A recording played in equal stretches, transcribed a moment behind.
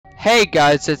Hey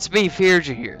guys, it's me,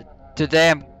 Fearagen here. Today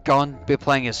I'm going to be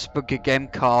playing a spooky game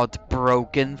called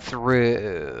Broken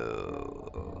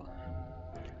Through.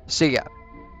 So yeah,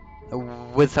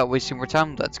 without wasting more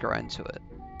time, let's go right into it.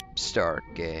 Start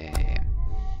game.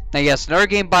 Now yes, another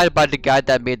game by the guy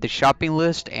that made the shopping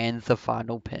list and the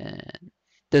final pin.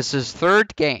 This is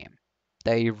third game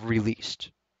they released.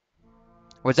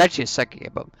 Well, it's actually a second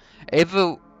game, but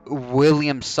Ava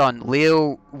Williams' son,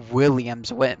 Leo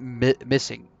Williams, went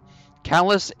missing.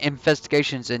 Countless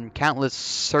investigations and countless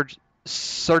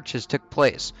searches took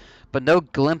place, but no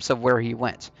glimpse of where he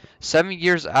went. 7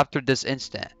 years after this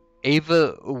incident,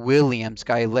 Ava Williams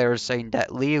got a letter saying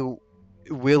that Leo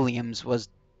Williams was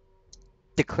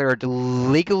declared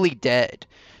legally dead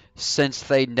since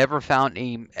they never found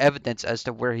any evidence as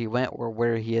to where he went or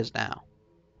where he is now.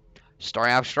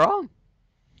 Starting out strong.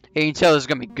 You can tell it's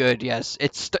gonna be good. Yes,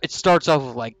 it starts off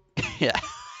with like yeah.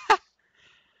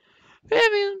 Yeah, I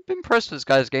mean, I'm impressed with this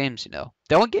guy's games, you know.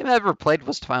 The only game I ever played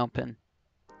was Final Pin.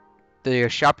 The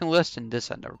shopping list and this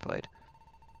I never played.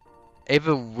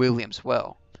 Ava Williams,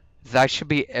 well, that should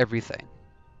be everything.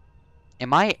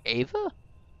 Am I Ava?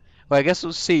 Well, I guess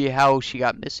we'll see how she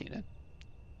got missing then.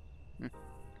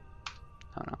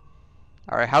 I don't know.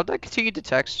 Alright, how did I continue to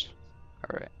text?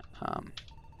 Alright,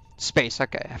 space,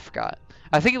 okay, I forgot.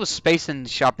 I think it was space in the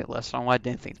shopping list. I don't know why I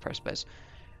didn't think to press space.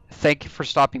 Thank you for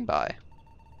stopping by.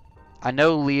 I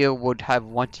know Leo would have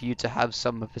wanted you to have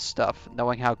some of his stuff,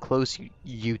 knowing how close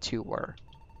you two were.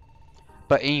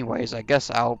 But anyways, I guess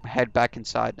I'll head back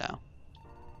inside now.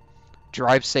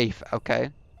 Drive safe, okay?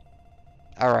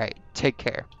 Alright, take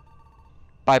care.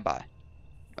 Bye-bye.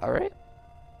 Alright?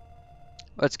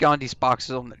 Let's go on these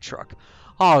boxes on the truck.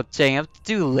 Oh, dang, I have to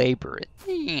do labor.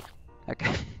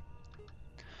 Okay.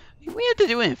 We have to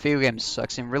do it in video games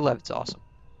sucks. In real life, it's awesome.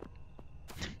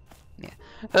 Yeah,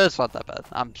 that's not that bad.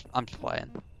 I'm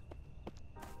playing.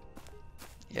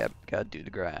 Yep, gotta do the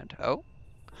grind. Oh,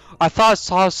 I thought I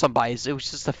saw somebody. It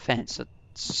was just a fence. It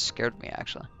scared me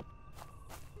actually.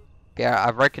 Yeah,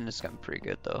 I reckon it's gonna be pretty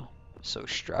good though. So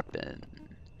strap in.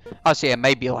 Oh, see, it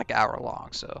may be like an hour long,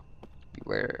 so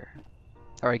beware.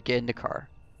 All right, get in the car.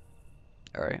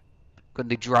 All right, going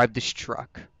to drive this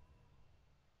truck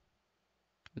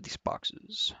with these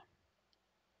boxes.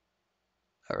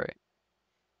 All right,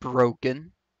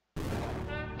 broken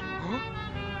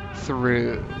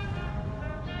through.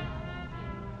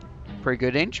 Pretty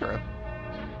good intro.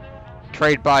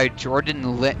 Created by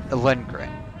Jordan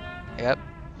Lindgren. Yep.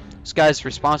 This guy's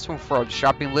responsible for the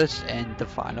shopping list and the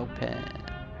final pin.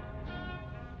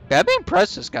 Yeah, I've been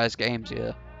impressed with this guy's games,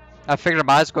 yeah. I figured I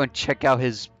might as well go and check out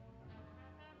his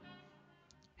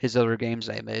other games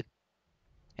they made.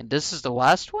 And this is the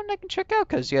last one I can check out,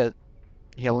 because, yeah,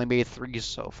 he only made 3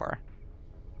 so far.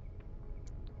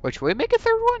 Which, will we make a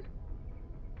third one?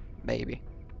 Maybe.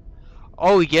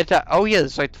 Oh, you get that. Oh, yeah,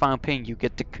 it's like the final pin. You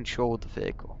get to control the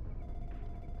vehicle.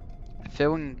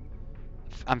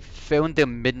 I'm feeling the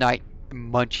midnight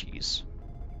munchies.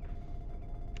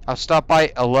 I'll stop by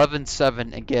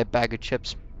 11-7 and get a bag of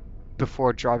chips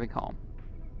before driving home.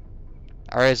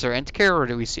 Alright, is there an indicator or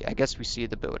do we see? I guess we see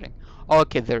the building. Oh,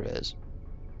 okay, there it is.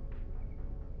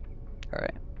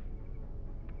 Alright.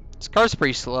 This car's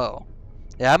pretty slow.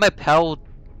 Yeah, I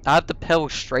have the pedal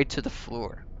straight to the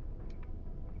floor.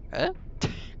 Eh?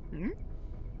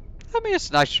 I mean, it's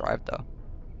a nice drive though.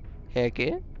 Heck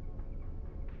yeah.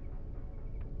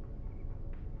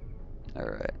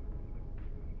 Alright.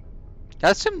 I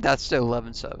assume that's the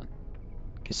 11-7.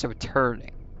 Okay, so we're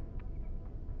turning.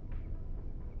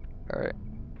 Alright.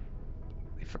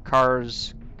 Wait for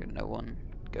cars. Good, no one.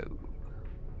 Go.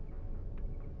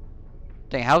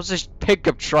 Dang, how's this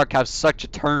pickup truck have such a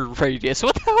turn radius?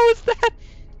 What the hell is that?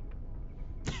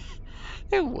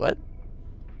 Hey, what?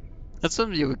 That's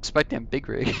something you expect in big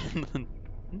rig.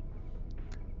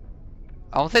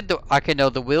 I don't think okay, no,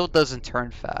 the wheel doesn't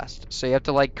turn fast, so you have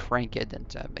to like crank it, and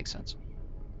that makes sense.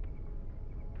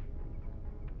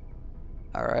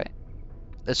 Alright.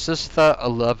 It's just the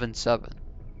 11-7.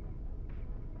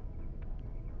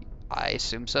 I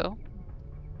assume so.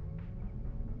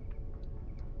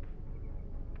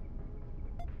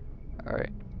 Alright.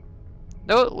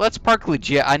 No, let's park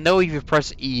legit. I know if you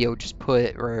press E, it'll just put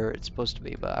it where it's supposed to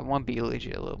be, but I want to be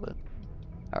legit a little bit.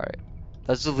 Alright.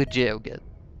 That's the legit it'll get.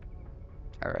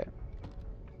 Alright.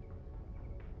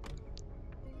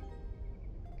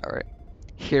 Alright.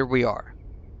 Here we are.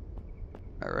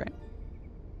 Alright.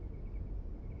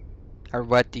 Or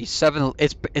what the 7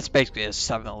 it's basically a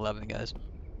 7-Eleven, guys.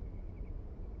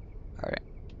 Alright.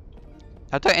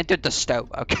 I thought I entered the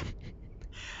stove. Okay.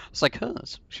 It's like, huh,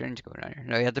 there's strange going on here.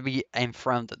 No, you have to be in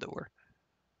front of the door.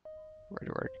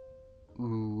 Word.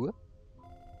 Ooh.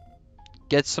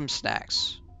 Get some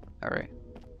snacks. Alright.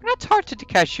 We're not talking to the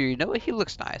cashier, you know what? He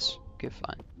looks nice. Okay,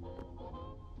 fine.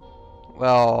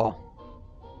 Well...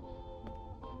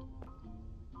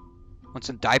 Want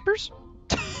some diapers?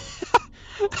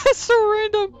 That's so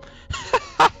random.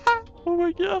 Oh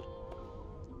my god.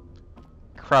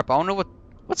 Crap, I don't know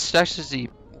what snacks does he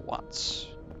wants.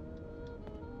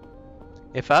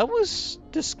 If I was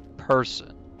this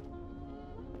person...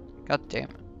 God damn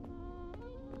it.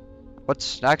 What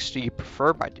snacks do you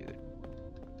prefer, my dude?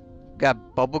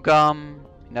 Got bubblegum.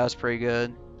 That was pretty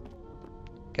good.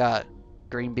 Got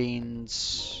green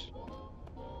beans.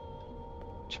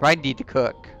 Which might need to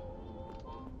cook.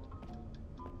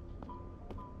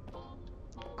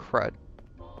 Crud.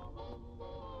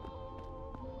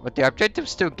 But the objective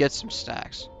is still get some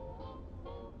snacks.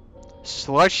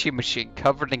 Slushy machine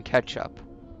covered in ketchup.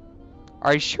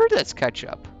 Are you sure that's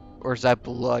ketchup? Or is that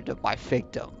blood of my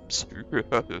victims?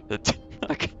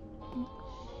 Okay.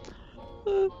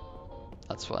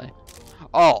 That's funny.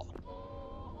 Oh.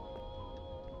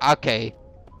 Okay.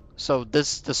 So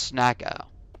this is the snack aisle.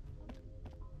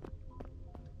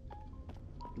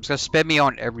 It's gonna spit me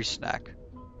on every snack.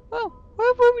 Well,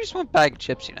 we just want a bag of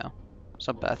chips, you know. It's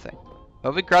not a bad thing.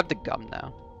 But we grab the gum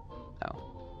now.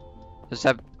 No.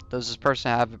 Does this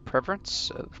person have a preference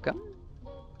of gum?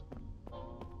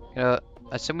 I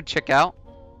assume we check out.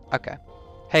 Okay.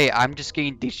 Hey, I'm just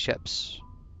getting these chips.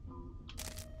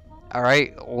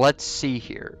 Alright, let's see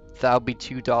here. That'll be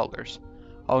 $2.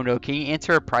 Oh no, can you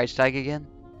enter a price tag again?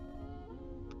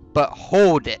 But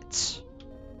hold it.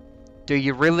 Do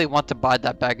you really want to buy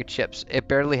that bag of chips? It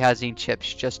barely has any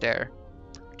chips, just air.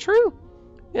 True.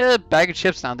 Yeah, a bag of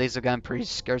chips nowadays have gotten pretty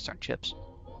scarce on chips.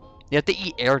 You have to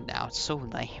eat air now. It's so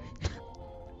lame.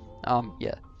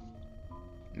 Yeah.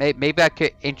 Maybe I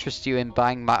could interest you in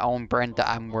buying my own brand that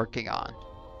I'm working on.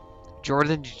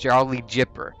 Jordan's Jolly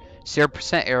Jipper.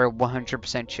 0% air,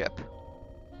 100% chip.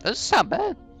 That doesn't sound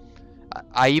bad.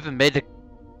 I even made a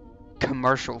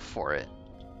commercial for it.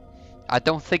 I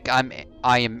don't think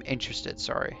I am interested,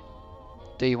 sorry.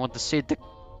 Do you want to see the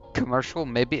commercial?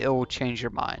 Maybe it will change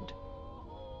your mind.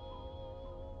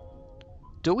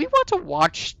 Do we want to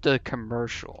watch the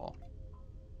commercial?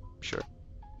 Sure.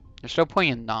 There's no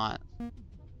point in not.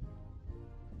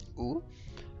 Ooh.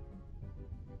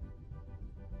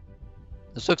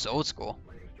 This looks old school.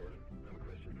 My name is Jordan. I have a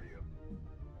question for you.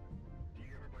 Do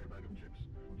you ever buy a bag of chips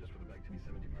just for the bag to be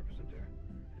 75% air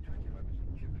and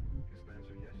 25% chip? Is the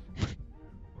answer yes?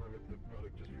 Or if the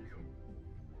product just for you?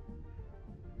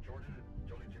 Jordan,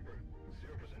 Jolly Chipper,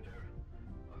 0% air,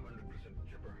 100%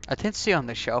 chipper. I didn't see it on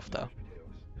the shelf though.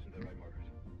 Potatoes. Isn't that right, Margaret?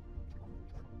 You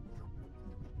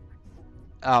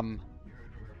heard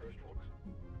from her first, folks.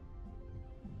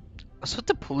 What's with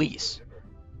the police? Chipper.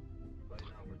 Buy it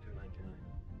now for $2.99.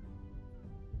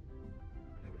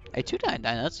 Hey, $2.99,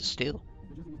 that's a steal.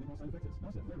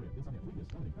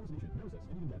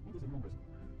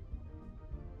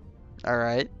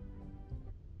 Alright.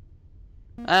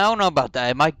 I don't know about that.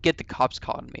 I might get the cops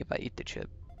calling me if I eat the chip.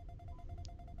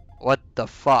 What the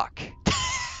fuck?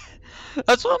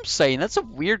 That's what I'm saying. That's a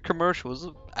weird commercial. It's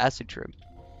an acid trip.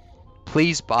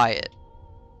 Please buy it.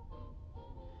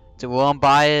 Do we want to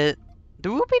buy it?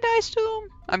 Do we be nice to him?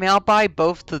 I mean, I'll buy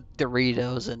both the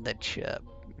Doritos and the chip.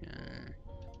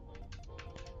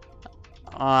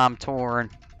 I'm torn.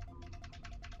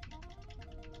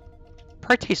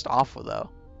 Probably tastes awful though.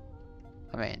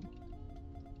 I mean,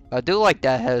 I do like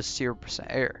that has 0%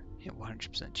 air and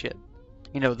 100% chip.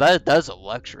 You know, that's a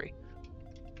luxury.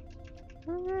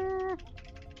 I'm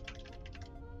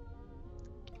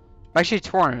actually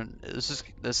torn.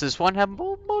 Does this one have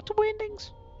multiple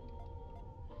endings?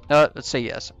 No, let's say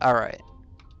yes. Alright.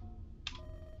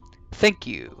 Thank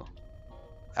you.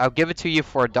 I'll give it to you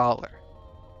for $1.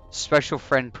 Special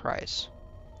friend price.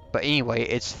 But anyway,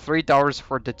 it's $3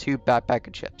 for the 2 bag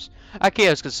of chips. Okay, I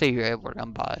was gonna say you're able to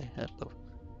buy.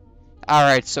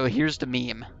 Alright, so here's the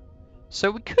meme.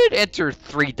 So we could enter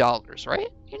 $3, right?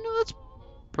 You know, that's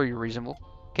pretty reasonable.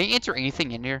 Can you enter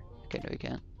anything in here? Okay, no you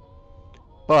can't.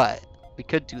 But we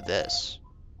could do this.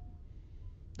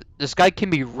 This guy can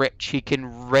be rich. He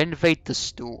can renovate the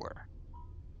store.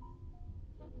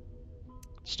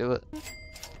 Let's do it.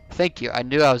 Thank you. I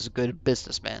knew I was a good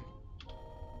businessman.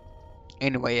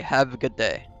 Anyway, have a good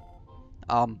day.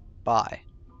 Bye.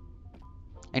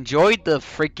 Enjoy the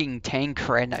freaking 10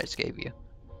 credit I just gave you.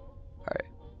 Alright.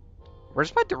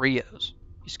 Where's my Doritos?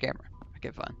 You scammer.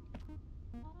 Okay, fine.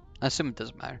 I assume it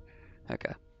doesn't matter.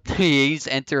 Okay. He's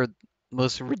entered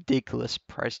most ridiculous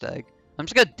price tag. I'm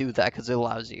just gonna do that because it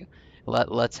allows you.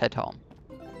 Let's head home.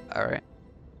 Alright.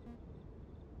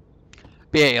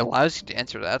 But yeah, it allows you to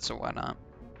enter that, so why not?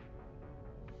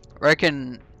 I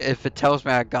reckon if it tells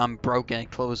me I've gone broken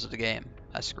and closes the game,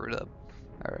 I screwed up.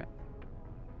 Alright.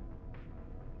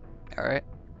 Alright.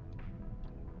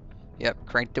 Yep,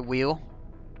 crank the wheel.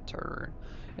 Turn.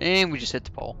 And we just hit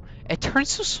the pole. It turns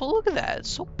so slow. Look at that. It's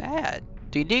so bad.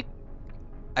 Do you need...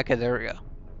 Okay, there we go.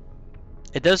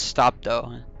 It does stop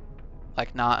though.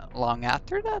 Like not long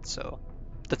after that, so...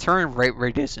 The turn rate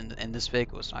radius in this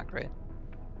vehicle is not great.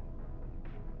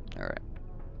 Alright.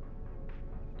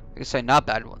 I can say not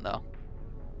bad one though.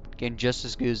 Getting just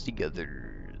as good as the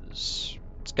others.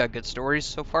 It's got good stories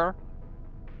so far.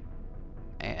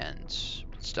 And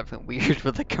it's definitely weird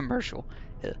with the commercial.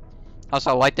 Yeah.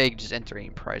 Also, I like that you can just enter any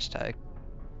price tag.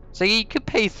 So you could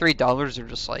pay $3 or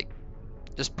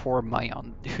just pour money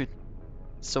on the dude.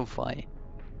 It's so funny.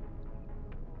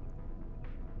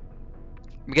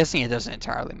 I'm guessing it doesn't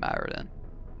entirely matter then.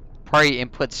 Probably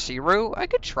input 0? I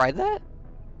could try that.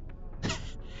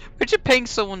 Imagine paying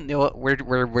someone, you know what,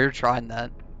 we're trying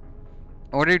that.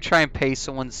 I want to try and pay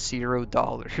someone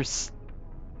 $0.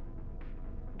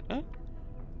 Huh?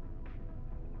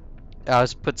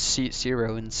 Let's put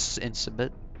 0 and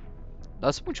submit.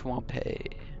 That's how much you want to pay.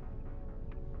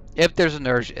 If there's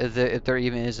another, if there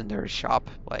even is another shop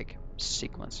like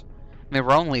sequence. I mean,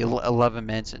 we're only 11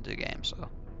 minutes into the game, so. All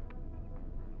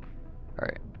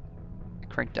right,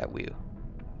 crank that wheel.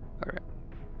 All right.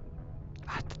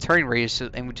 The turning radius,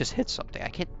 and we just hit something.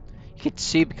 You can't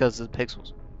see because of the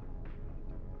pixels.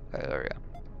 Okay, there we go.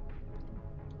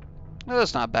 Well,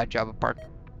 that's not a bad job of parking.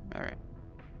 All right.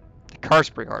 The car's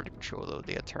pretty hard to control though.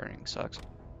 The turning sucks.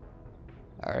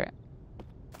 All right.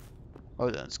 Oh,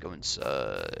 then let's go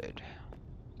inside.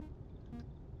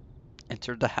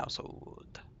 Enter the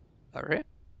household. All right.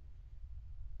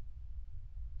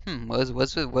 What's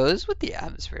with the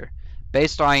atmosphere?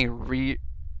 Based on a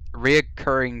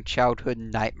reoccurring childhood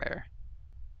nightmare.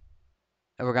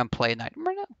 And we're gonna play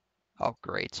Nightmare now? Oh,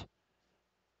 great.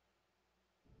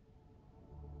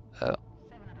 Oh. 7 out of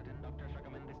 10 doctors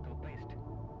recommend this toothpaste.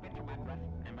 Great for bad breath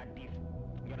and bad teeth.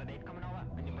 Got a date coming over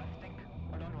and your breath stink?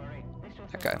 Well, don't worry. This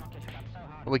toothpaste Okay. will knock your shit out so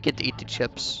hard. We get to eat the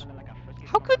chips. Like a frisky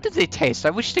How good did they taste?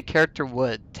 I wish the character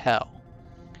would tell.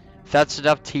 If that's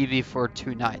enough TV for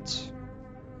 2 nights.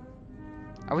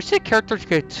 I wish the character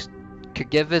could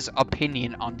give his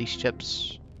opinion on these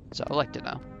chips. So I'd like to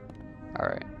know.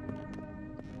 Alright.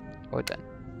 Well then.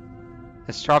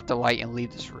 Let's turn off the light and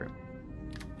leave this room.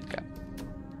 Okay.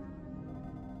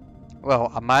 Well,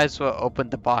 I might as well open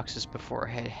the boxes before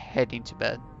heading to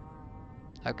bed.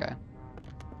 Okay.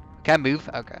 Can I move?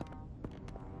 Okay.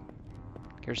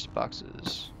 Here's the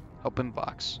boxes. Open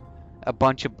box. A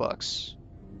bunch of books.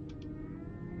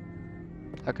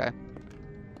 Okay.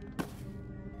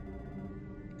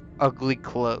 Ugly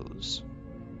clothes.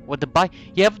 What to buy?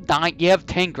 You have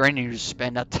 10 grand to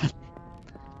spend at the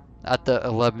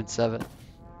 11.7.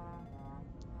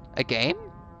 A game?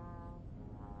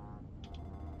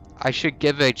 I should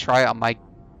give it a try on my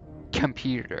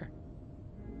computer.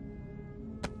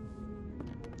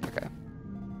 Okay.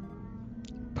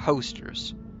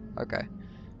 Posters. Okay.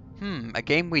 A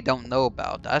game we don't know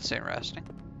about. That's interesting.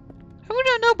 How would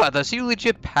I know about this? You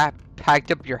legit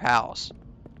packed up your house.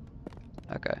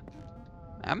 Okay.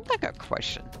 I'm not gonna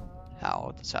question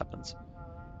how this happens.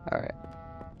 Alright.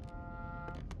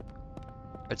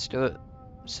 Let's do it.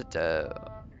 Sit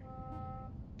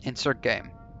insert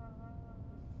game.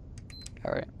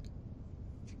 Alright.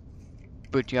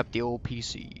 Booting up the old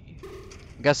PC.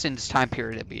 I'm guessing this time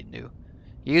period it'd be new.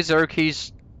 Use arrow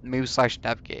keys, move /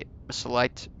 navigate.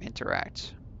 Select,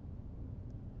 interact.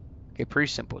 Okay, pretty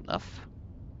simple enough.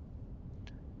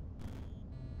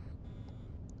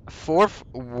 Fourth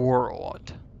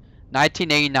World.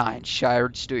 1989,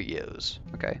 Shired Studios.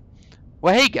 Okay.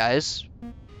 Well, hey guys.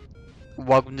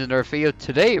 Welcome to another video.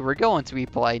 Today we're going to be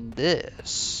playing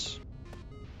this.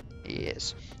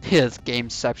 Yes. It's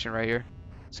Gameception right here.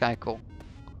 It's kind of cool.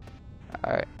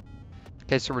 Alright.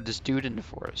 Okay, so we're this dude in the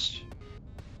forest.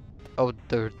 Oh,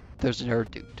 there's another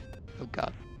dude. Oh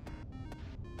god.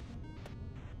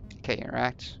 Okay,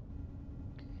 interact.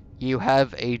 You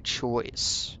have a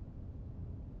choice.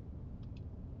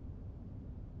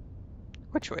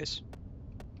 What choice?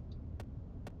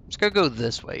 I'm just gonna go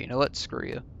this way. You know what? Screw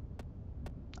you.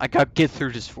 I gotta get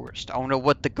through this forest. I don't know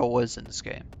what the goal is in this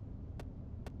game.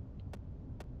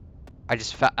 I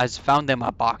just found it in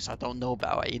my box. I don't know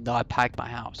about it, even though I packed my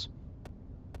house.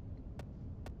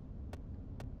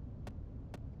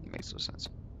 It makes no sense.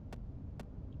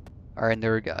 Alright,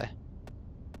 there we go.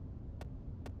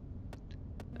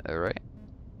 Alright.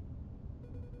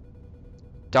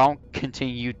 Don't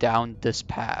continue down this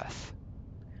path.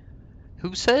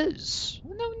 Who says?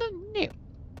 No, no, no.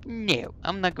 No,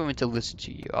 I'm not going to listen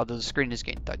to you, although the screen is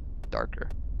getting darker.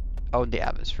 Oh, the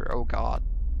atmosphere. Oh, God.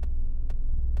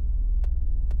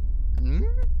 Hmm?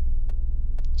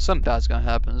 Something bad's gonna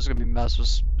happen. There's gonna be massive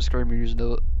screaming using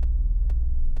it.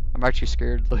 I'm actually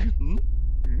scared. Like, hmm?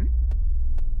 Hmm?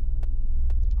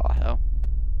 Oh, hell.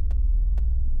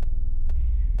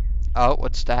 Oh,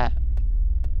 what's that?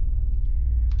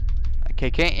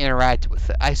 Okay, can't interact with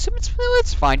it. I assume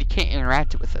it's fine. You can't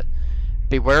interact with it.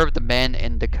 Beware of the man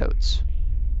in the coats.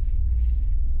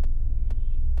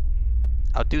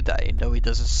 I'll do that, even though he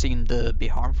doesn't seem to be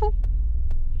harmful.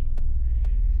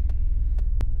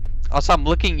 Also, I'm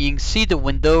looking. You can see the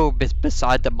window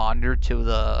beside the monitor to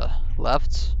the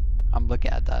left. I'm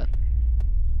looking at that.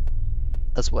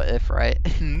 That's what if, right?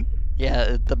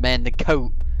 Yeah, the man in the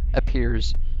coat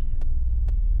appears.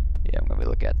 Yeah, I'm gonna be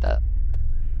looking at that.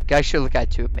 Guys should look at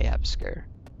it too. It may have a scare.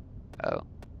 Oh,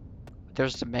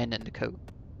 there's the man in the coat.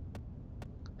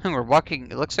 We're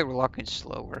walking. It looks like we're walking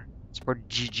slower. It's more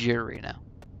jittery now.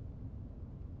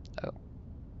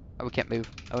 Oh, we can't move.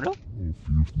 Oh no.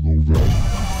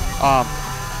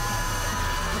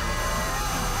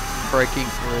 Breaking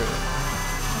through.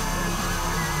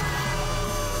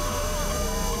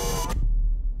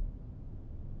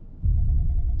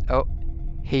 Oh,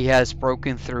 he has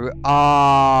broken through.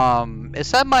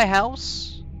 Is that my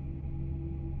house?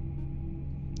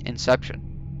 Inception.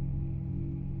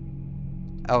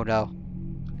 Oh no.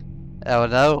 Oh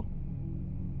no.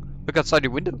 Look outside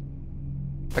your window.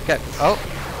 Okay. Oh.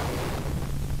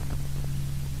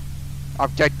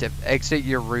 Objective. Exit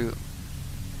your room.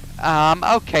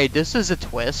 Okay, this is a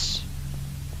twist.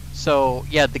 So,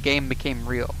 yeah, the game became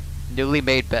real. Newly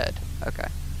made bed. Okay.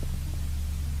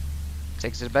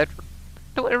 Takes it to the bedroom.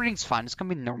 No, everything's fine. It's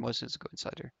gonna be normal as soon as I go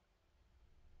inside here.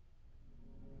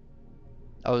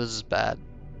 Oh, this is bad.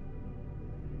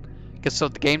 Cause so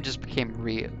the game just became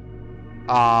real.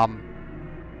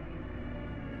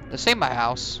 This ain't my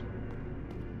house.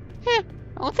 I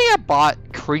don't think I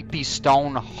bought creepy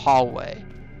stone hallway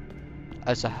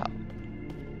as a house.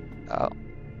 Oh.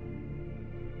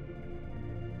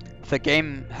 The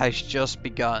game has just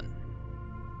begun.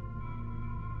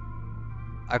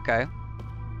 Okay.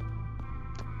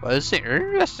 Well, this is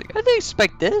interesting. I didn't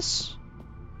expect this.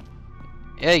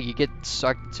 Yeah, you get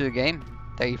sucked into a game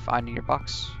that you find in your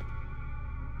box.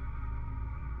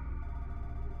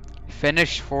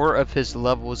 Finish 4 of his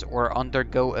levels or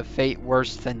undergo a fate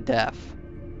worse than death.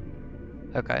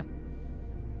 Okay.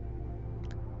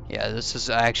 Yeah, this is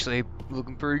actually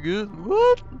looking pretty good.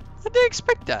 What? I didn't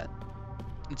expect that.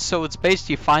 And so it's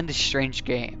basically find a strange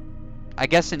game. I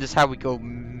guess this is how we go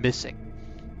missing.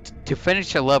 To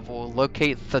finish a level,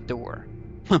 locate the door.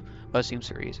 Well, that seems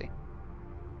so easy.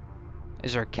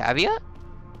 Is there a caveat?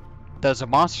 Does a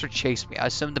monster chase me? I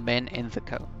assume the man in the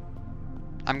coat.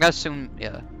 I'm gonna assume,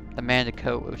 yeah, the man in the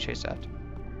coat will chase after.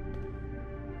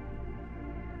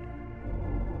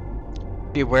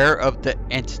 Beware of the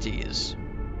entities.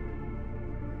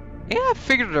 Yeah, I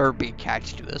figured there would be a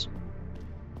catch to this.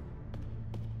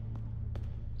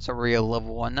 So we're at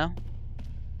level 1 now.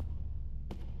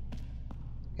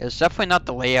 Yeah, it's definitely not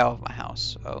the layout of my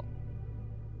house. Oh.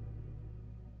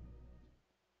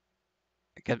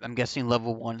 I'm guessing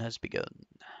level 1 has begun.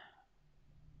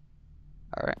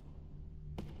 Alright.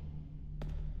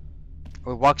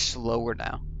 We walk slower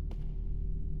now.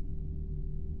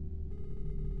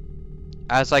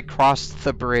 As I crossed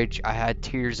the bridge, I had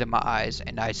tears in my eyes,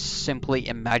 and I simply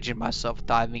imagined myself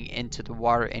diving into the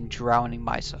water and drowning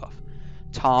myself.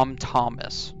 Tom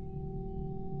Thomas.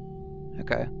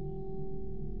 Okay.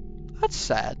 That's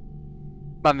sad.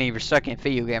 I mean, if you're stuck in a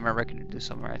video game, I reckon you do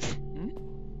something right.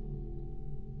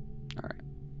 Alright.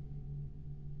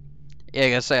 Yeah, I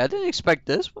gotta say, I didn't expect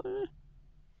this. But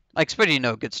I expected, you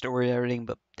know, a good story and everything,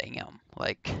 but damn.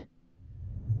 Like.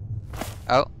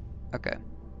 Oh, okay.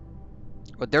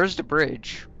 Well, there's the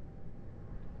bridge.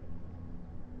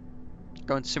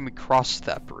 Go and see me cross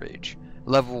that bridge.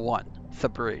 Level 1, the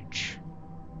bridge.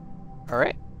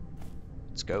 Alright.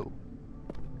 Let's go.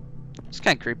 It's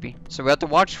kind of creepy. So we have to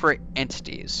watch for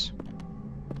entities.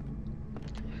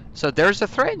 So there's a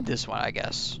threat in this one, I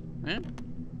guess.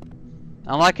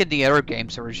 Unlike in the other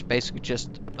games, where it's basically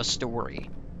just a story.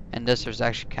 And this, there's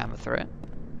actually kind of a threat.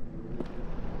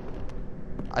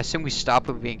 I assume we stop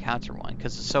if we encounter one,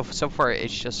 because so far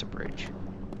it's just a bridge.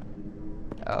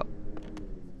 Oh.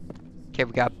 Okay,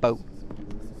 we got a boat.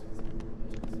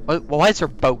 Well, why is there a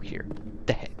boat here? What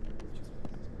the heck?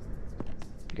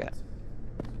 Okay.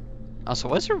 Also,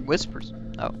 what's there whispers?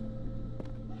 Oh.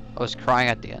 I was crying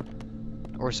at the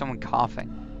end. Or someone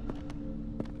coughing.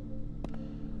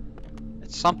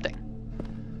 It's something.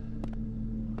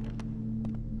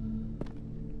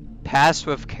 Pass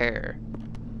with care.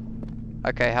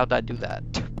 Okay, how'd I do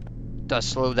that? Does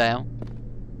slow down?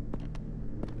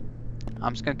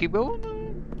 I'm just gonna keep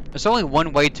going. There's only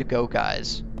one way to go,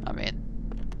 guys. I mean,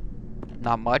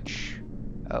 not much.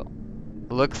 Oh.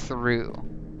 Look through.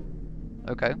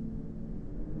 Okay.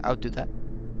 I'll do that.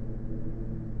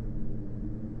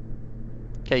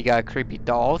 Okay, you got a creepy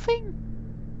doll thing?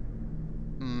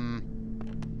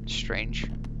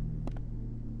 Strange.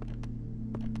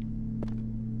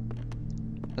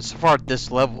 So far,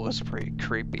 this level is pretty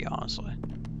creepy, honestly.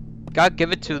 Gotta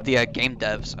give it to the game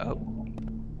devs. Oh.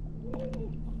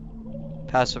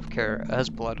 Passive care. It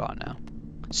has blood on now.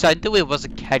 So I knew it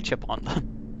wasn't ketchup on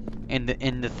them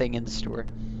in the thing in the store.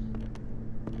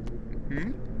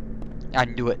 I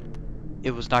knew it. It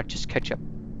was not just ketchup.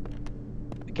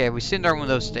 Okay, we seen there one of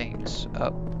those things.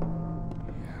 Oh.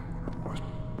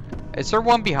 Is there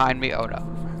one behind me? Oh no.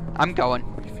 I'm going.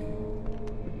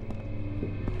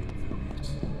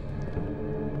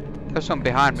 There's one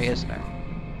behind me, isn't there?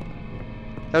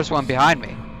 There's one behind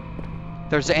me.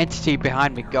 There's an entity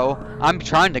behind me. Go. I'm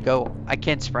trying to go. I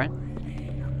can't sprint.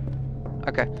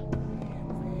 Okay.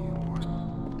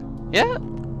 Yeah.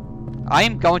 I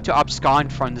am going to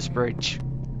abscond from this bridge.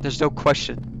 There's no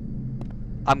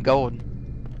question. I'm going.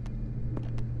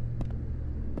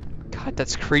 God,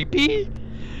 that's creepy.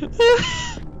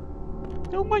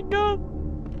 Oh my god.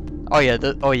 Oh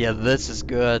yeah, this is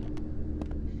good.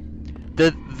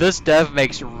 This dev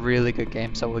makes really good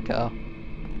games, so we go.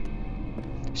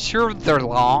 Sure, they're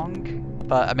long,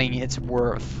 but I mean, it's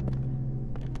worth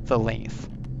the length.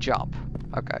 Jump.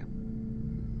 Okay.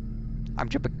 I'm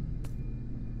jumping.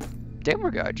 Damn, we're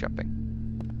good at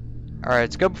jumping. Alright,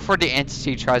 let's go before the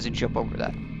entity tries to jump over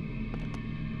that.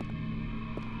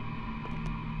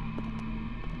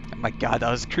 Oh my god,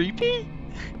 that was creepy.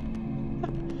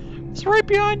 It's right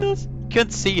behind us.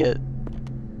 Couldn't see it.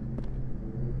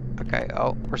 Okay,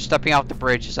 oh, we're stepping off the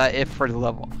bridge. Is that it for the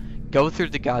level? Go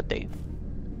through the goddamn.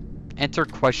 Enter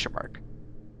question mark.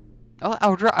 Oh, I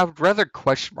would rather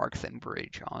question mark than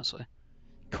bridge, honestly.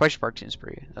 Question mark seems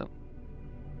pretty. Oh.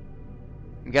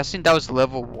 I'm guessing that was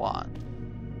level 1.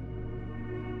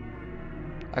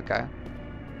 Okay.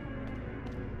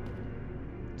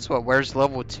 So what, where's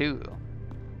level 2?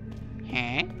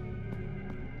 Huh?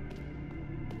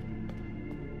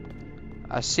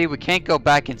 I see, we can't go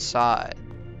back inside.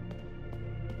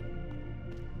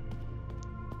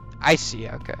 I see,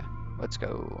 okay. Let's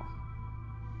go.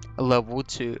 Level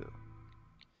 2.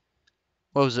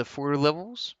 What was it, 4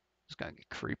 levels? It's gonna get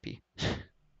creepy.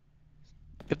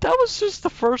 If that was just the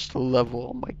first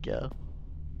level, oh my god.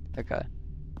 Okay.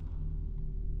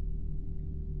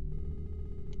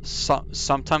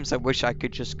 Sometimes I wish I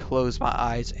could just close my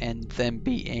eyes and then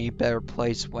be in a better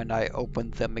place when I open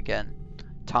them again.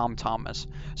 Tom Thomas.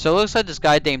 So it looks like this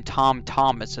guy named Tom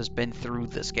Thomas has been through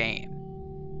this game.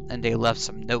 And they left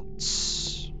some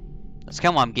notes. That's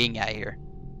kind of what I'm getting at here.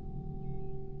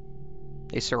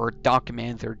 They sort of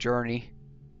documented their journey.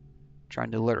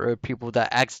 Trying to lure people that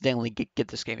accidentally get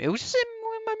this game. It was just in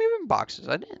one of my moving boxes.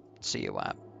 I didn't see it when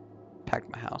I packed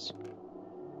my house.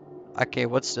 Okay,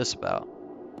 what's this about?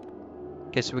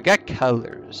 Okay, so we got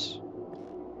colors.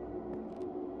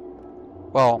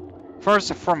 Well,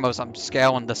 first and foremost, I'm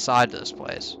scaling the side of this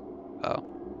place. Oh.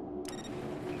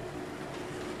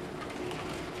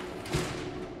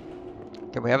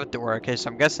 Okay, we have a door. Okay, so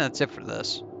I'm guessing that's it for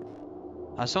this.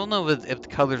 I still don't know if the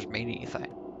colors mean anything.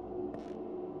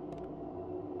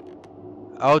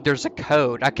 Oh, there's a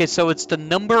code. Okay, so it's the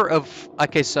number of...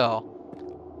 Okay, so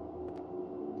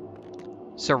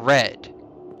red.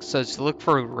 So let's look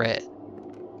for red.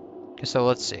 Okay, so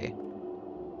let's see.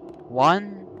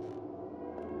 1.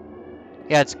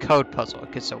 Yeah, it's a code puzzle.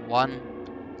 Okay, so 1,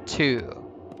 2,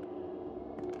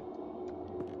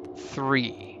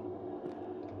 3.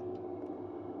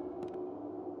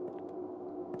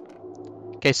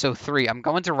 Okay, so 3. I'm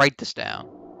going to write this down.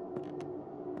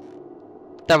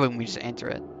 That way we just enter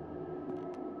it.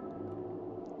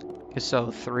 Okay,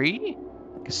 so 3.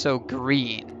 Okay, so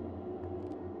green.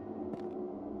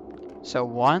 So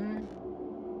 1,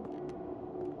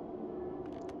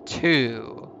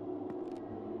 2.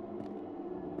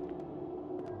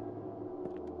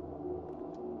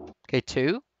 Okay,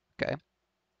 2. Okay.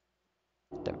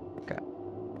 Okay.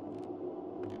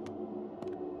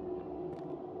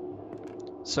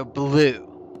 So blue.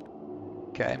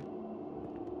 Okay.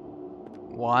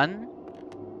 1,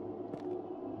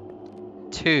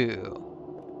 2,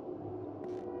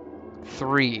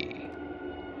 3,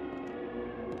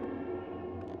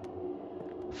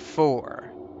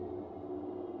 4.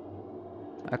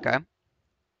 Okay.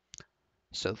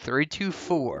 So 3, 2,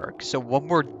 4. So one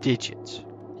more digit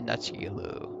And that's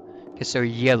yellow. Okay, so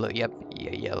yellow. Yep,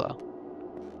 yeah, yellow.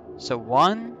 So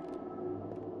 1.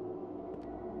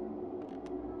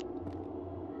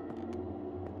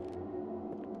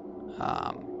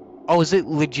 Oh, is it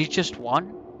legit just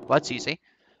 1? Well, that's easy.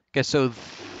 Okay, so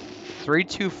 3,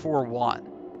 2, 4, 1.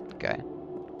 Okay.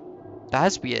 That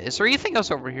has to be it. Is there anything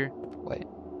else over here? Wait.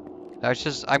 That's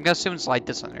just, I'm gonna assume it's like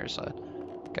this on your side.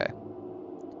 Okay.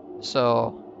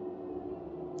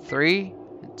 So 3,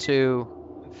 2,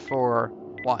 4,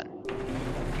 1.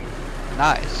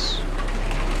 Nice.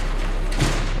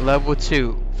 Level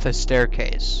 2, the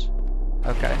staircase.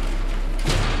 Okay.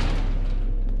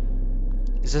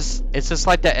 Is this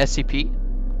like the SCP?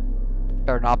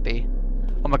 Better not be.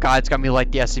 Oh my god, it's gonna be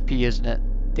like the SCP, isn't it?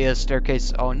 The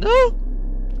staircase. Oh no!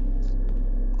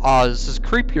 Oh, this is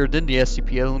creepier than the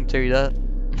SCP, let me tell you that.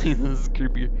 This is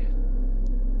creepier.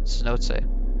 This note say.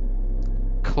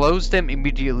 Close them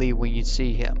immediately when you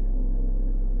see him.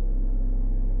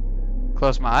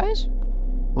 Close my eyes?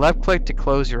 Left click to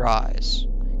close your eyes.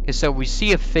 Okay, so we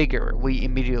see a figure, we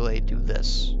immediately do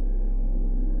this.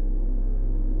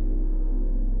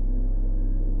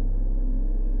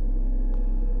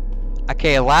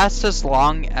 Okay, it lasts as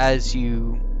long as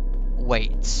you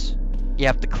wait. You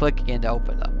have to click again to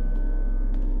open them.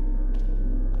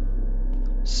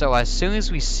 So as soon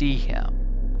as we see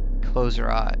him, close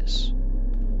your eyes.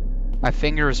 My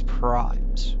finger is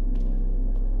primed.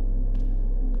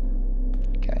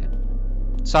 Okay.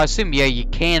 So I assume, yeah, you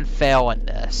can fail in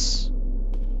this.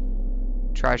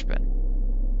 Trash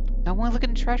bin. I want to look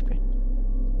in the trash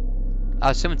bin.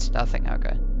 I assume it's nothing,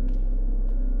 okay.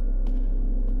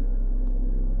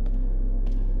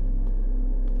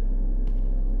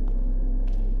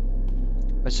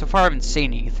 But so far I haven't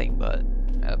seen anything, but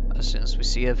as soon as we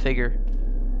see a figure,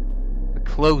 we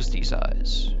close these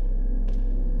eyes.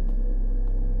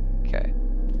 Okay.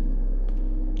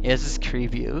 Yeah, this is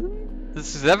creepy.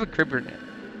 This is ever creepier than it.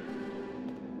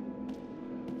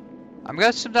 I'm gonna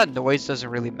assume that noise doesn't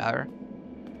really matter.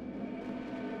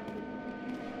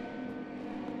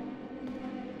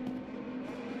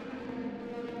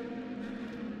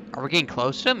 Are we getting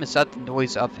close to him? Is that the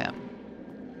noise of him?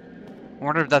 I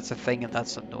wonder if that's a thing, if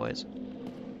that's the noise.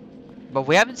 But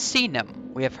we haven't seen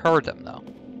him. We have heard him, though.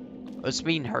 Was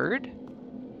being heard?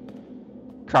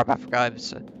 Crap, I forgot.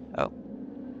 Oh.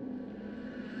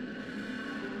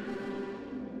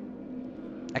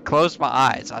 I closed my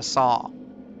eyes. I saw.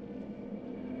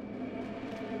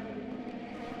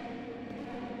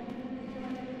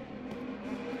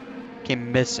 Okay,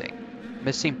 missing.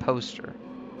 Missing poster.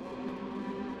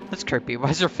 That's creepy.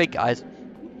 Why is there fake eyes?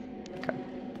 Okay.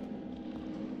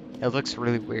 It looks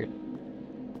really weird.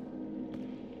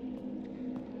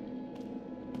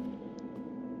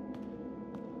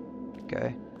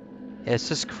 Okay. Yeah, it's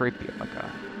just creepy. Oh my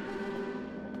god.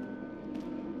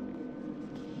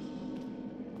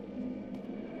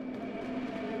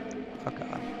 Oh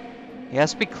god. He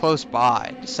has to be close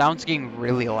by. The sound's getting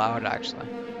really loud, actually.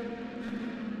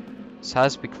 This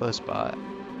has to be close by.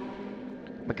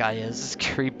 Oh my god, yeah, this is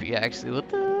creepy, actually. What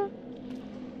the?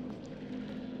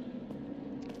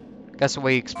 That's what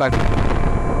we expect.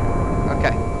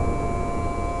 Okay.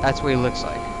 That's what he looks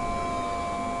like.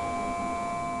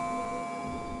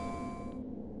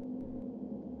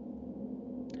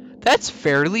 That's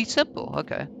fairly simple.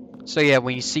 Okay. So yeah,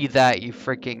 when you see that, you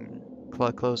freaking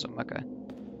close them. Okay.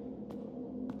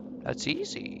 That's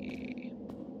easy.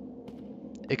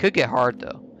 It could get hard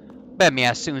though. But I mean,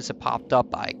 as soon as it popped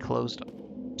up, I closed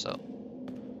them. So.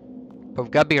 But we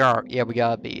gotta be we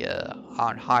gotta be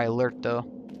on high alert though.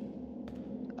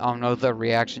 I don't know the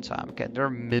reaction time. Okay, they're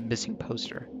missing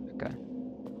poster. Okay.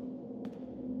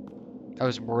 That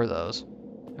was more of those.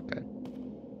 Okay.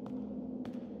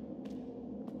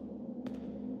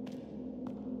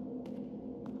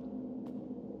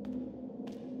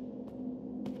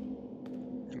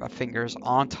 My fingers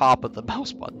on top of the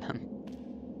mouse button.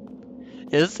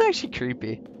 Yeah, this is actually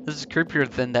creepy. This is creepier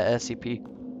than the SCP.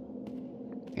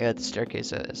 Yeah, the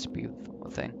staircase at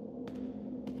SCP thing.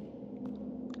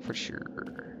 For sure.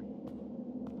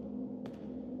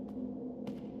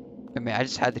 I mean, I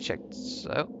just had to check.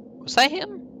 So, was that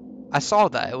him? I saw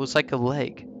that. It was like a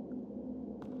leg.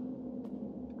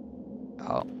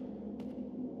 Oh.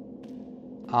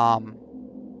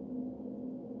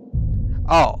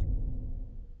 Oh.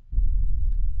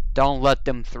 Don't let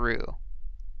them through.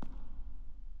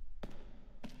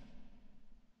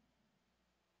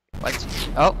 What?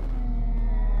 Oh.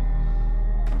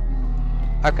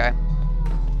 Okay.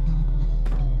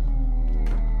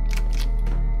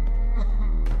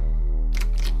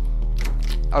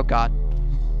 Oh god.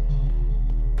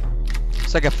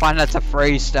 So I can find that's a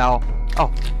phrase now.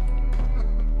 Oh.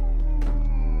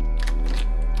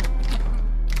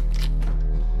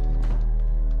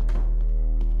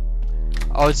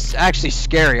 Oh, it's actually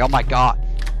scary. Oh my god.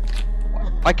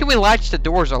 Why can't we latch the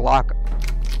doors or lock them?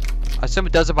 I assume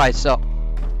it does it by itself.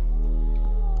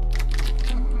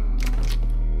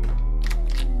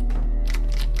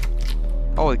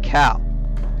 Holy cow.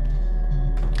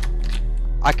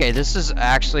 Okay, this is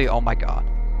actually, oh my god.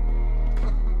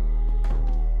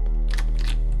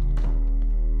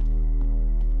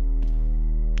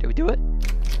 Did we do it?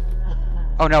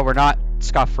 Oh no, we're not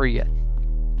scot-free yet.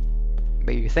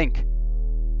 But you think.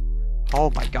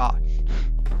 Oh my god.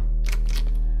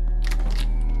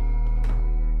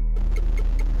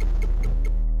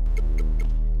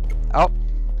 Oh.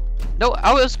 No,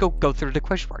 let's go through the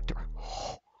question mark door.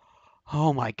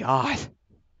 Oh my god.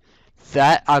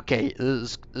 That, okay,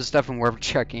 this is definitely worth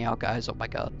checking out, guys. Oh my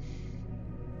god.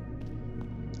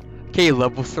 Okay,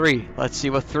 level 3. Let's see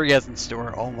what 3 has in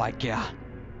store. Oh my god.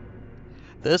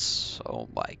 This, oh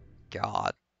my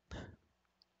god.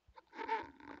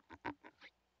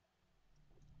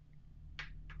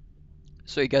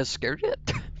 So you guys scared yet?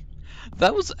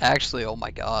 That was actually, oh my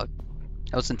god.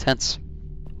 That was intense.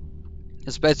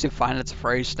 Especially Find It's a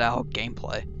Phrase style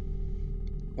gameplay.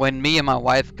 When me and my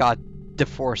wife got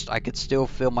divorced, I could still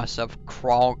feel myself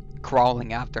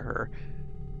crawling after her.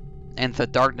 And the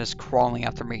darkness crawling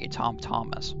after me, Tom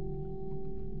Thomas.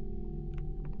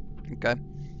 Okay.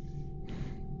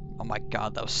 Oh my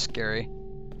god, that was scary.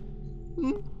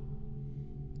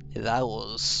 Yeah, that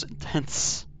was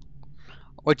intense.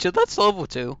 Which, that's level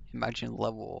 2. Imagine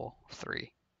level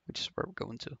 3, which is where we're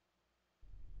going to.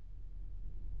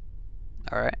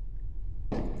 Alright.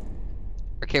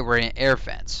 Okay, we're in air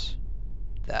fence.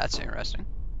 That's interesting.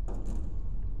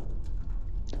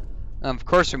 Of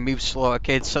course, we move slow.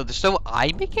 Okay, so there's no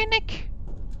eye mechanic?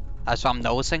 That's what I'm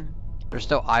noticing. There's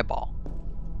no eyeball.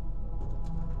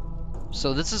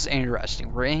 So this is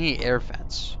interesting. We're in the air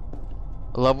fence.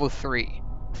 Level 3.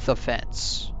 The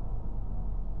fence.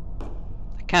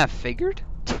 I kind of figured.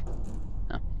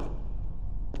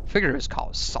 Figured it was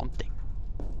called something.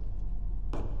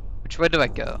 Which way do I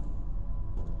go?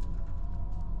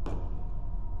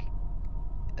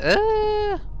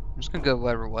 I'm just gonna go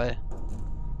whatever way.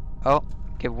 Oh,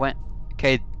 okay, went.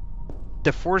 Okay,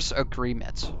 divorce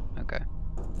agreement. Okay.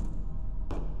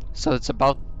 So it's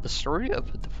about the story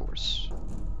of a divorce.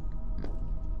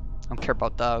 I don't care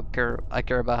about that. I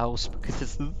care about how spooky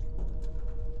this is.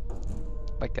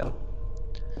 My god.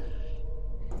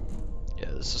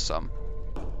 Yeah, this is some.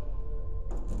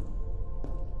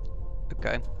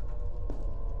 Okay.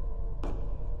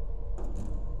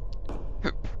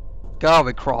 God,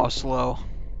 we crawl slow.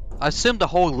 I assume the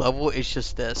whole level is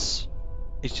just this.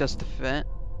 It's just the vent.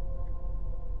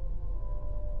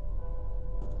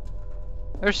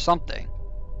 There's something.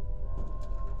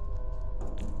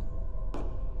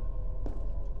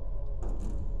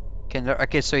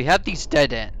 Okay, so you have these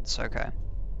dead ends. Okay.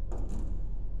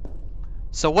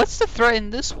 So what's the threat in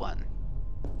this one?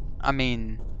 I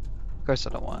mean, of course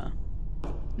I don't want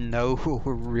to know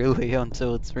really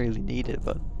until it's really needed,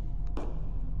 but.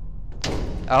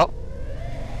 Oh.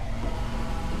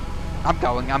 I'm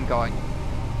going. Yeah,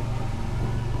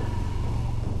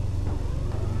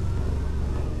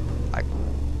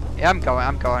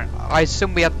 I'm going. I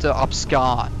assume we have to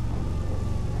abscond.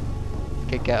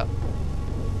 Okay, go.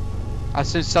 I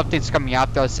assume something's coming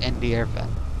after us in the air vent.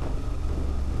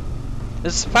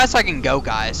 This is as fast as I can go,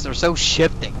 guys. They're so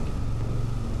shifting.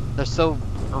 They're so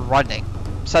running.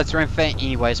 Besides, we're in vent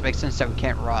anyways. It makes sense that we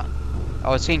can't run.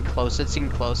 Oh, it's getting close. It's getting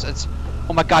close. It's...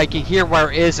 Oh my god, you can hear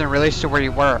where it is in relation to where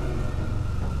you were.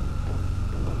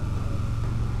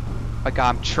 Oh my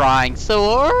god, I'm trying so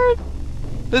hard.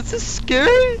 This is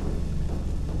scary.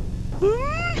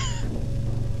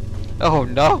 Oh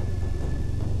no.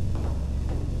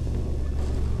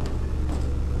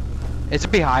 Is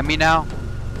it behind me now?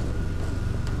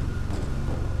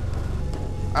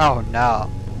 Oh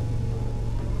no.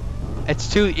 It's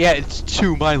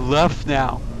to my left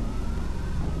now.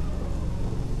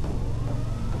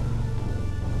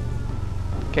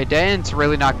 Okay, Dan's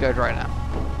really not good right now.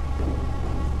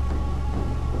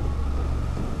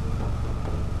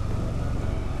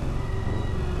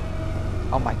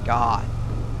 Oh my god.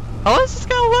 How long is this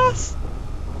gonna last?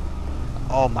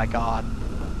 Oh my god.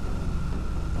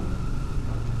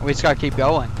 We just gotta keep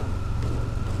going.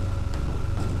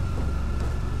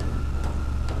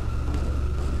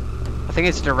 I think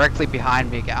it's directly behind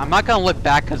me again. I'm not gonna look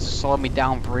back because it slowed me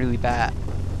down really bad.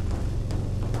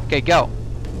 Okay, go.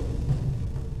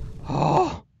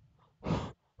 Oh.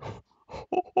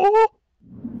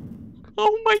 Oh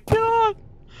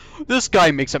This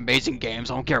guy makes amazing games.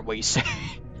 I don't care what you say.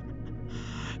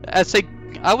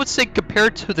 I would say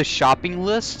compared to the shopping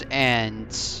list and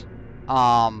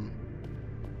Final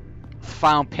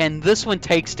Pen, this one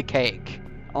takes the cake.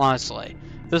 Honestly,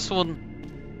 this one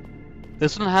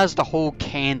has the whole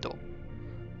candle.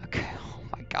 Okay. Oh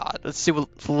my God. Let's see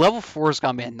what level 4 is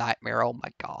gonna be a nightmare. Oh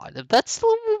my God. If that's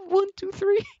level 1, 2,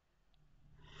 3.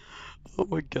 Oh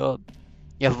my God.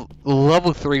 Yeah,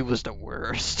 level 3 was the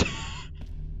worst.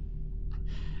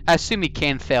 I assume you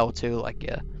can fail too, like,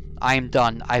 yeah. I am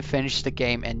done. I finished the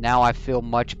game and now I feel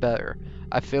much better.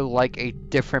 I feel like a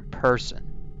different person.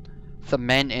 The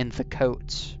men in the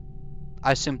coats.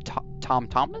 I assume Tom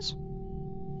Thomas?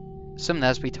 Assume that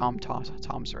has to be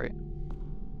Tom's, right?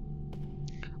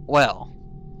 Well,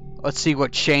 let's see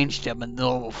what changed him in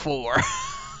level 4.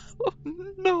 Oh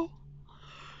no.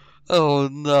 Oh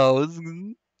no.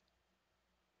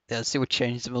 Yeah, let's see what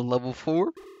changed him in level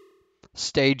 4.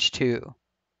 Stage 2.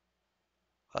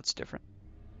 That's different.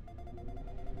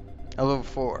 Level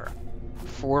 4.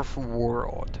 Fourth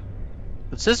World.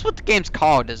 This is what the game's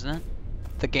called, isn't it?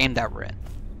 The game that we're in.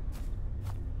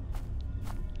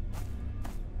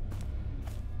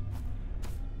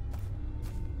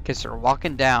 Okay, so we're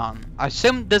walking down. I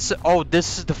assume this. Oh,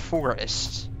 this is the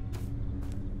forest.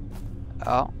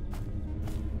 Oh.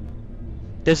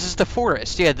 This is the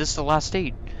forest. Yeah, this is the last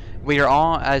stage. We are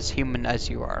all as human as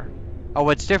you are. Oh,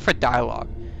 it's different dialogue.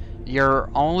 Your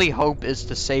only hope is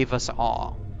to save us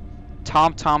all.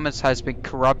 Tom Thomas has been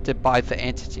corrupted by the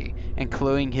entity,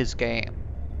 including his game.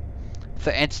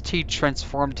 The entity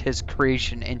transformed his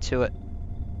creation into an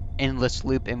endless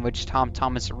loop in which Tom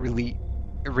Thomas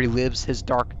relives his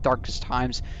darkest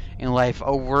times in life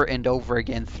over and over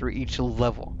again through each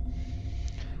level.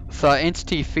 The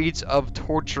entity feeds of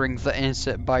torturing the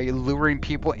innocent by luring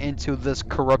people into this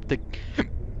corrupted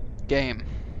game.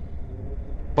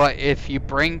 But if you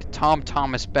bring Tom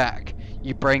Thomas back,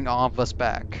 you bring all of us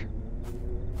back.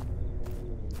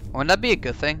 Wouldn't that be a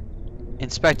good thing?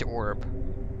 Inspect orb.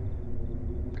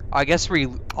 I guess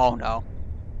oh no.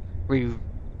 Relive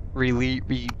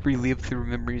through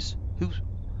memories.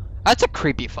 That's a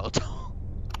creepy photo.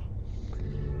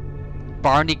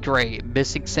 Barney Gray,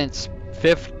 missing since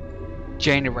 5th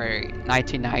January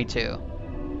 1992.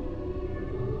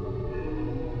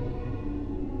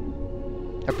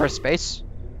 I press space?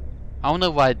 I don't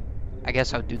know what. I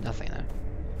guess I'll do nothing then.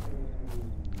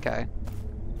 Okay.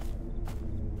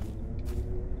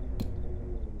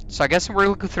 So I guess we're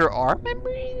looking through our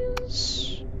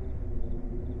memories?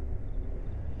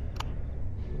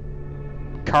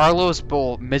 Carlos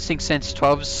Bull, missing since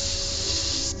 12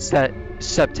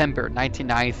 September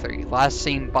 1993. Last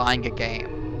seen buying a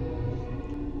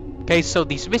game. Okay, so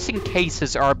these missing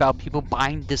cases are about people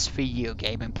buying this video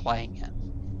game and playing it.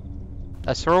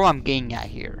 That's all I'm getting at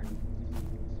here.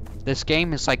 This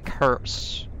game is like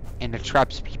cursed, and it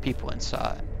traps people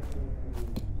inside.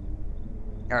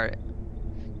 Alright.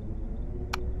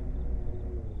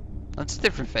 That's a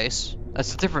different face.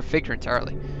 That's a different figure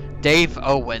entirely. Dave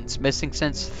Owens, missing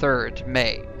since 3rd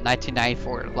May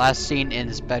 1994. Last seen in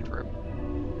his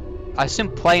bedroom. I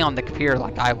assume playing on the computer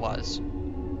like I was.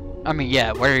 I mean,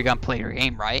 yeah, where are you gonna play your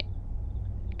game, right?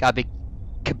 Gotta be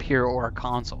computer or a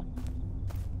console.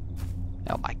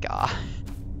 Oh my god.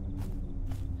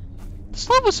 This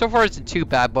level so far isn't too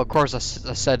bad, but of course I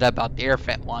said that about the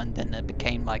airfit one, then it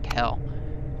became like hell.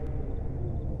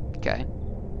 Okay.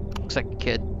 Looks like a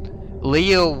kid.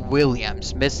 Leo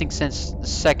Williams, missing since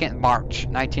 2nd March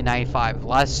 1995.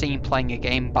 Last seen playing a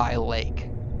game by a lake.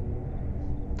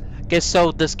 Okay,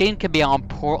 so this game can be on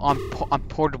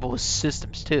portable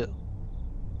systems too,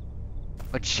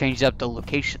 which changes up the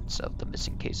locations of the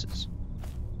missing cases.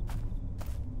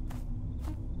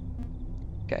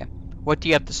 Okay, what do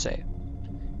you have to say?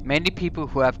 Many people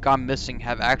who have gone missing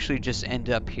have actually just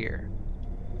ended up here.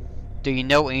 Do you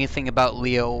know anything about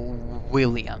Leo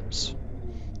Williams?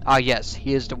 Ah yes,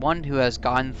 he is the one who has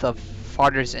gotten the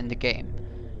farthest in the game,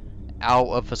 out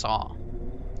of us all.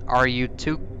 Are you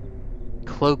too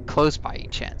close by any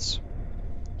chance?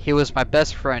 He was my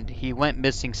best friend. He went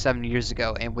missing 7 years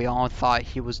ago and we all thought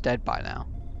he was dead by now.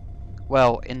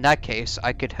 Well, in that case,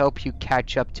 I could help you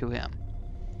catch up to him.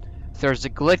 There's a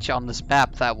glitch on this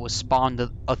map that will spawn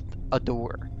a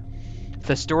door.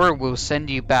 This door will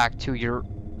send you back to your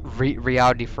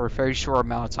reality for a very short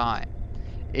amount of time.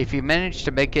 If you manage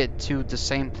to make it to the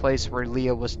same place where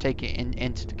Leo was taken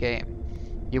into the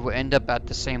game, you will end up at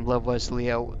the same level as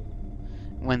Leo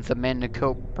when the man in the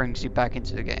coat brings you back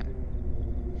into the game.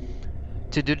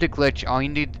 To do the glitch, all you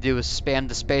need to do is spam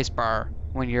the spacebar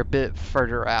when you're a bit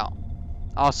further out.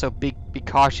 Also, be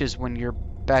cautious when you're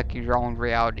back in your own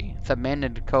reality. The man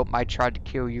in the coat might try to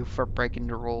kill you for breaking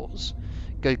the rules.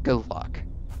 Good luck.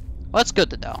 Well, that's good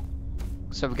to know.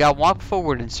 So we gotta walk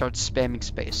forward and start spamming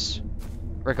space.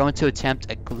 We're going to attempt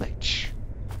a glitch.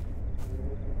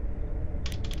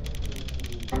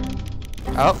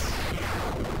 Oh.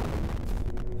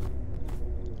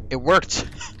 It worked.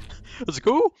 It's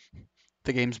cool.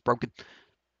 The game's broken.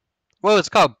 Well, it's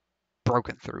called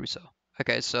broken through, so.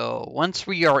 Okay, so once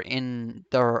we are in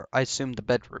the, I assume, the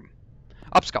bedroom.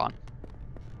 Up's gone.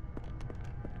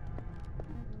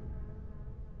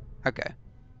 Okay.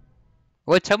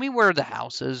 Well, tell me where the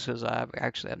house is, because I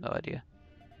actually have no idea.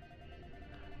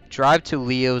 Drive to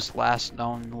Leo's last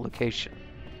known location.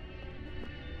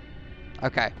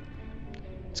 Okay.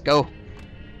 Let's go.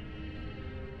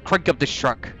 Crank up this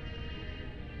truck.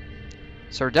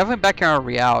 So we're definitely back in our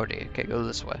reality. Okay, go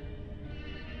this way.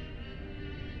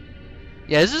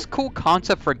 Yeah, this is a cool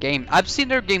concept for a game. I've seen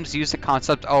their games use the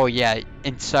concept, oh yeah,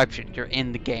 Inception, you're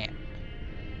in the game.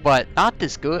 But not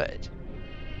this good.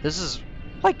 This is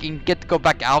like you can get to go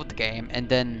back out of the game and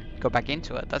then go back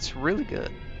into it. That's really good.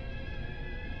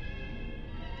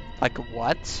 Like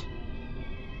what?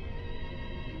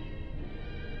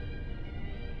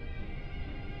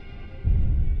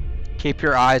 Keep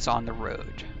your eyes on the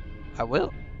road. I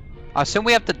will. I assume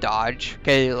we have to dodge.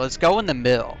 Okay, let's go in the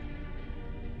middle.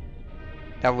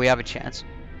 That way we have a chance.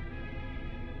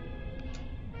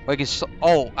 We can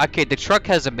oh, okay, the truck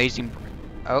has amazing...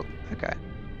 Oh, okay.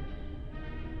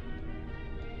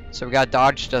 So we gotta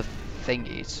dodge the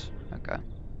thingies. Okay.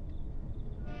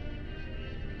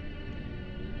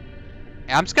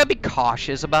 I'm just gonna be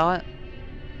cautious about it.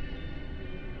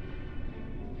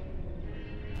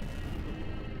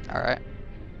 Alright.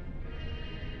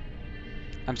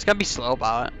 I'm just gonna be slow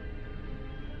about it.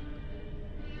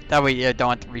 That way you don't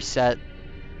have to reset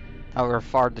however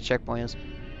far the checkpoint is.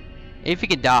 If you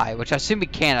can die, which I assume you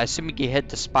can. I assume you can hit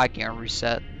the spike and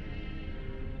reset.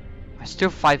 I still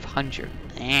 500.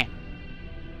 Eh.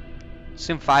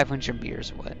 Assume 500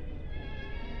 meters away.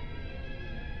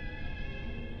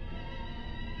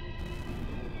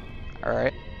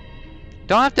 Alright.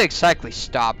 Don't have to exactly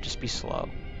stop, just be slow.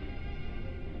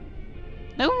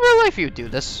 No, in real life you would do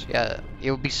this. Yeah,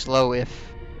 it would be slow if...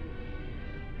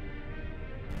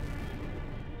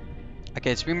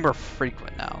 Okay, it's being more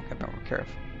frequent now. Okay, but we're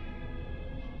careful.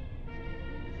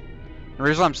 The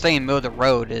reason I'm staying in the middle of the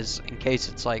road is in case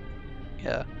it's like...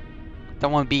 Yeah.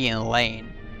 Don't want to be in a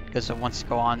lane. Because it wants to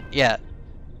go on... Yeah.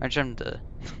 Imagine the...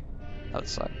 That would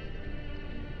suck.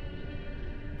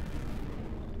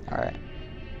 Alright.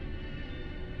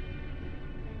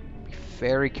 Be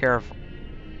very careful.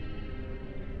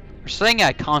 We're staying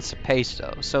at a constant pace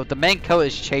though, so if the main coat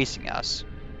is chasing us,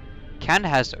 kinda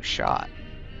has no shot.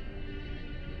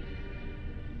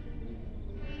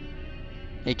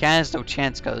 He kinda has no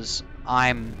chance because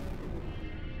I'm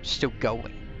still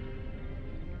going.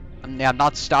 I'm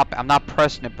not stopping, I'm not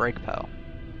pressing the brake pedal.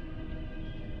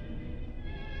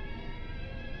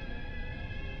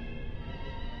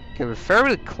 Okay, we're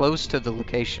fairly close to the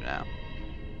location now.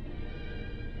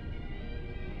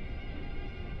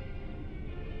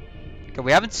 Okay,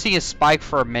 we haven't seen a spike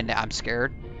for a minute, I'm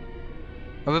scared.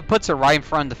 If it puts it right in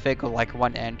front of the vehicle like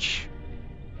 1 inch,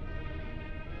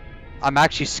 I'm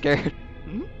actually scared.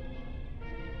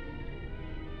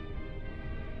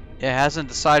 It hasn't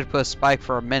decided to put a spike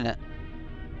for a minute.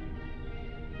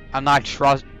 I'm not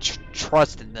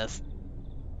trusting this.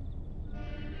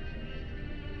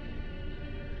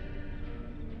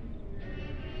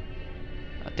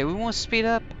 Do we want to speed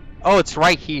up? Oh, it's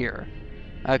right here.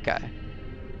 Okay.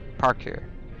 Park here.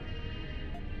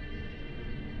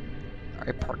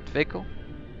 Alright, park the vehicle.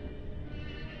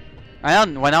 I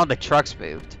don't know when all the trucks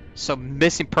moved. So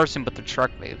missing person but the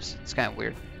truck moves. It's kind of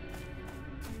weird.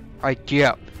 Alright,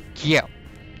 go. Go.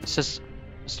 Let's just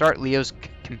start Leo's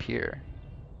computer.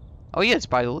 Oh yeah, it's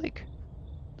by the lake.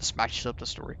 This matches up the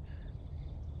story.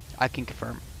 I can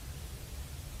confirm.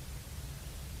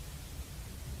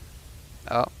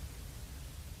 Oh.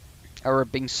 Oh, we're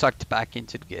being sucked back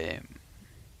into the game.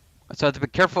 So I have to be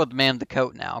careful with the man in the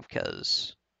coat now,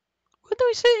 because... What do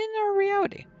we say in our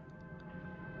reality?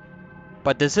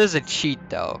 But this is a cheat,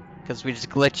 though, because we just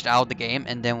glitched out of the game,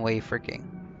 and then we freaking...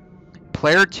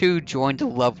 Player 2 joined the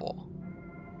level.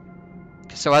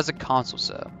 So as a console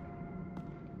set.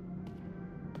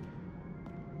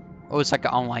 Oh, it's like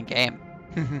an online game.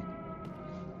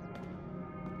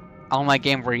 Online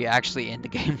game where you're actually in the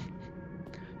game.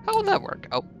 How will that work?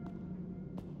 Oh.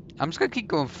 I'm just gonna keep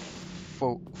going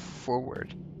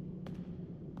forward.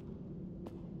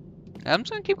 I'm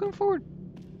just gonna keep going forward.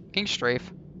 Can you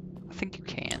strafe? I think you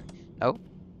can. Nope.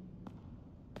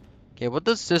 Okay, what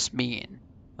does this mean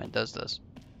when it does this?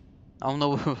 I don't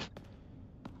know.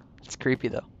 It's creepy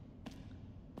though.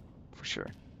 For sure.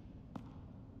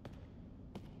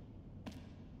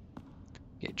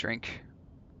 Get a drink.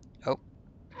 Oh.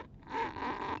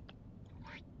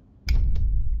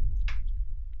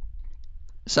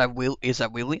 Is that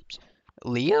Williams?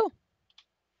 Leo?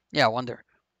 Yeah, I wonder.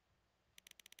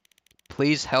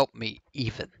 Please help me,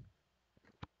 Ethan.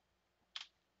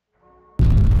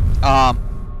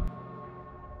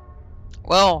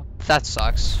 Well, that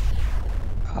sucks.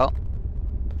 Oh.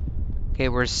 Okay,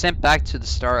 we're sent back to the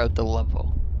start of the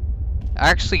level.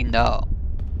 Actually, no.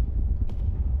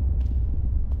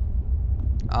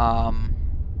 Um.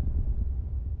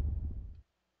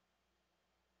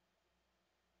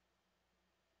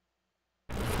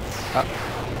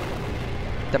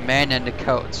 The man in the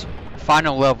coat.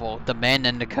 Final level, the man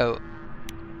in the coat.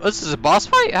 This is a boss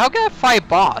fight? How can I fight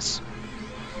boss?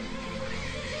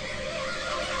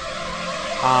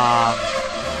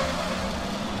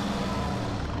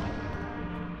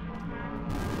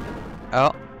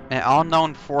 Oh, an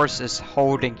unknown force is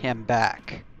holding him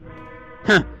back.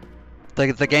 Huh.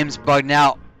 The game's bugged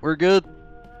out. We're good.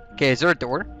 Okay, is there a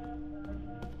door?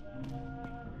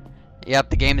 Yep,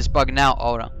 the game is bugging out.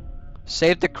 Hold on.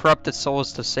 Save the corrupted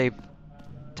souls to save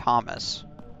Thomas.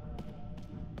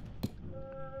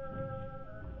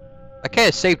 Okay,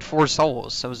 I saved 4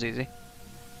 souls. That was easy.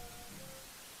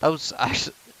 That was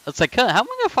actually. It's like, how am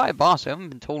I gonna fight a boss? I haven't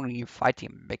been told any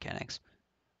fighting mechanics.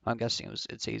 I'm guessing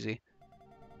it's easy.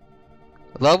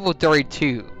 Level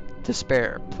 32.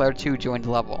 Despair. Player 2 joined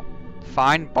level.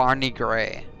 Find Barney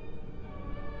Gray.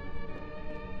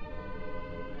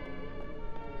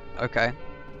 Okay.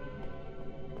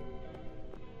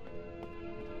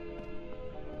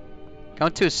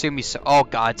 Come to Asumi. Oh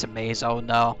god, it's a maze. Oh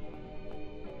no.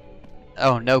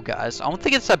 Oh no, guys. I don't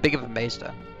think it's that big of a maze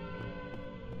though.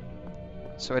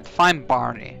 So I'd find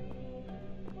Barney.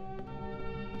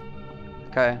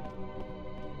 Okay.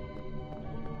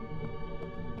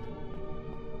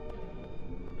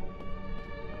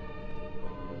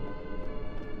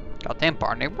 Goddamn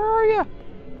Barney, where are you?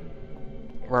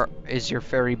 Where is your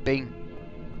fairy being?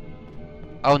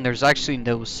 Oh, and there's actually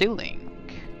no ceiling.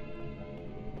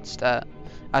 What's that?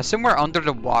 I assume we're under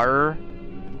the water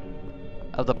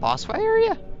of the boss fight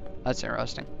area? That's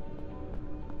interesting.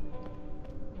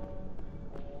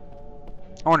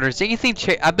 I wonder, is anything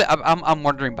I'm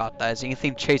wondering about that. Is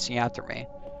anything chasing after me?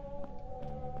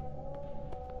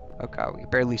 Okay, we can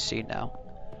barely see now.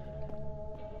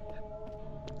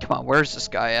 Come on, where's this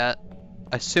guy at?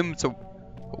 I assume it's a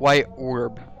white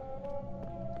orb.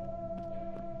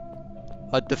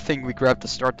 The thing we grabbed to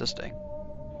start this thing.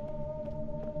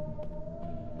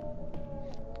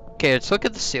 Okay, let's look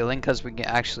at the ceiling because we can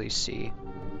actually see.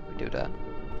 We do that.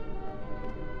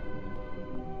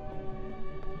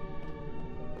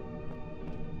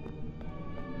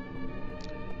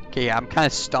 Okay, yeah, I'm kind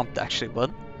of stumped actually.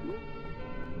 What?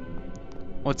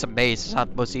 Well, it's a maze. It's not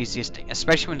the most easiest thing,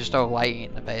 especially when there's no lighting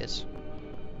in the maze.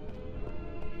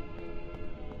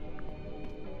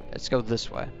 Let's go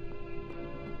this way.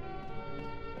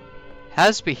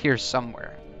 Has to be here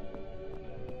somewhere.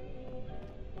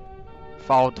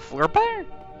 Follow the floor pattern?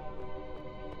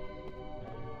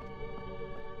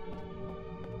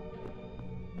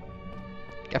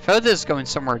 I feel like this is going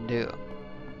somewhere new.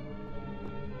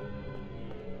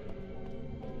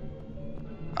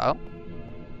 Oh?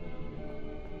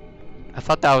 I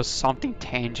thought that was something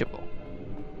tangible.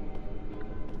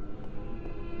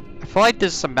 I feel like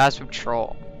this is a massive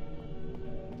troll.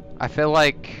 I feel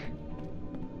like...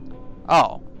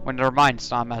 Oh, well, never mind,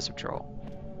 it's not a massive troll.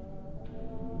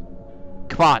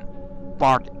 Come on,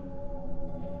 Barney.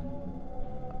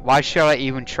 Why should I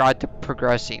even try to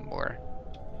progress anymore?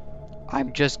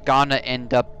 I'm just gonna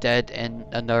end up dead in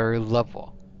another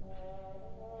level.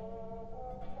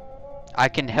 I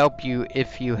can help you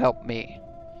if you help me.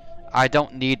 I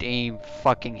don't need any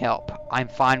fucking help. I'm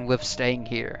fine with staying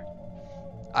here.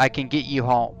 I can get you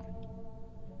home.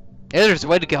 Yeah, there's a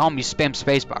way to get home. You spam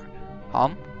spacebar.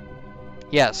 Home?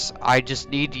 Yes, I just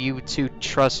need you to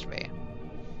trust me.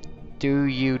 Do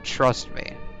you trust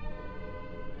me?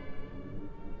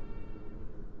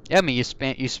 Yeah, I mean you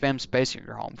spam space in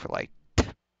your home for like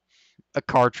a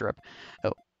car trip.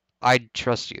 Oh, I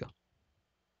trust you.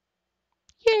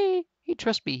 Yay! You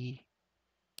trust me.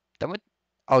 That would.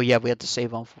 Oh yeah, we have to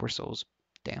save on 4 souls.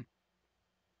 Damn.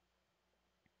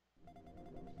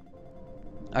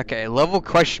 Okay, level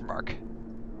question mark.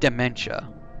 Dementia.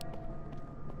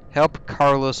 Help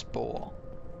Carlos Bull.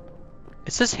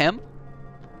 Is this him?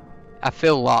 I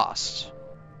feel lost.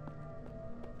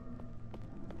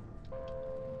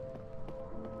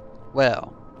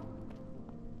 Well.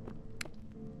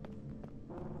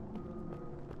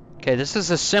 Okay, this is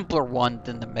a simpler one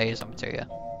than the maze, I'm gonna tell you.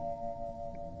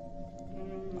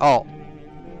 Oh.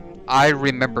 I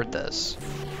remember this.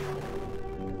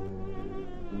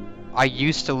 I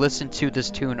used to listen to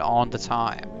this tune all the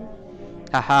time.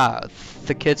 Haha,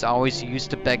 the kids always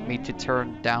used to beg me to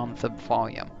turn down the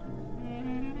volume.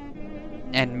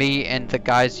 And me and the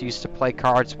guys used to play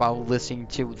cards while listening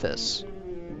to this.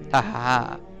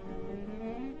 Haha.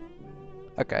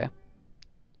 Okay.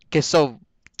 Okay, so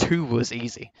 2 was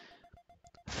easy.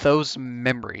 Those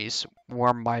memories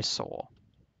warm my soul.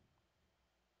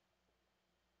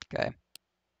 Okay.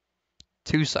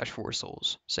 2/4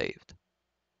 souls saved.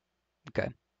 Okay.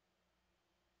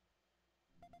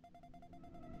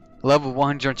 Level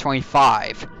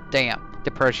 125. Damn.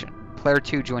 Depression. Player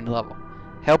 2 joined the level.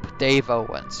 Help Dave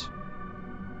Owens.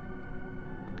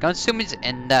 I'm assuming he's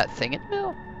in that thing in the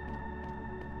middle.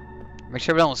 Make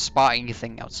sure we don't spot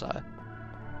anything outside.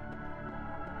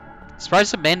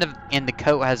 Surprised the man in the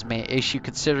coat has made an issue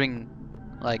considering,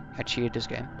 like, I cheated this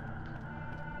game.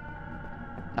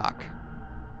 Knock.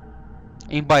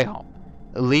 Anybody home?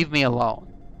 Leave me alone.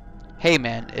 Hey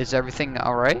man, is everything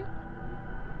alright?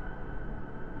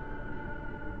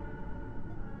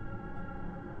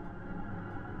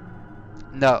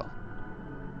 No.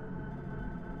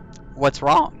 What's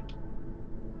wrong?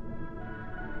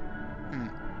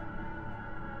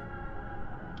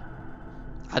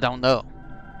 I don't know.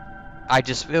 I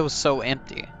just feel so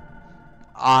empty.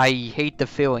 I hate the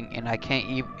feeling and I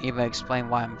can't even explain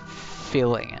why I'm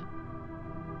feeling it.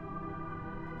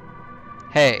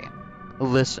 Hey,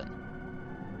 listen.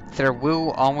 There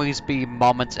will always be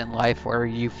moments in life where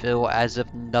you feel as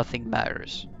if nothing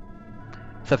matters.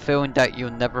 The feeling that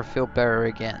you'll never feel better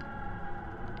again.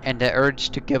 And the urge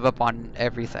to give up on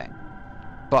everything.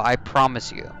 But I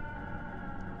promise you,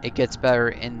 it gets better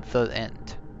in the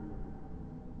end.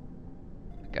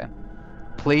 Okay.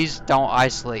 Please don't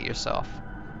isolate yourself.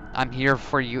 I'm here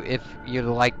for you if you'd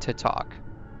like to talk.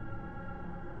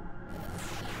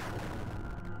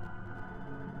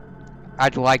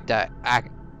 I'd like that,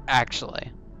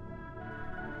 actually.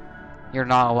 You're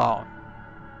not alone.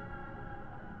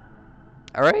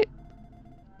 Alright?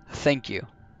 Thank you.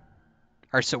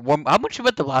 Alright, so how much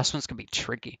about the last one's gonna be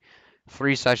tricky?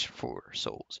 3/4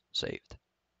 souls saved.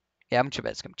 Yeah, how much of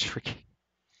it's gonna be tricky?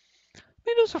 I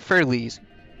mean, those are fairly easy.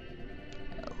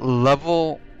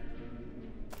 Level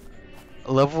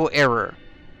error.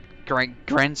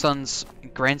 Grandson's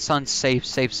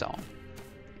safe zone.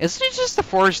 Isn't it just the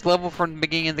forest level from the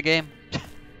beginning of the game?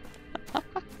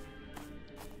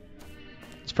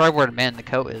 It's probably where the man in the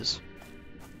coat is.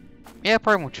 Yeah,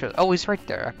 probably won't show. Oh, he's right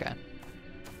there. Okay.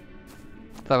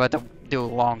 Thought I had to do a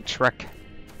long trek.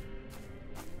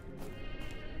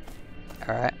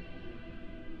 Alright.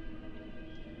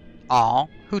 Aw,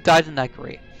 who died in that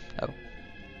grave? Oh.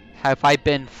 Have I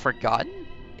been forgotten?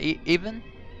 Even?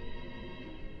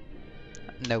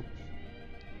 No.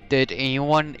 Did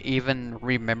anyone even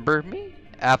remember me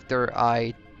after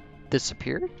I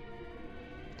disappeared?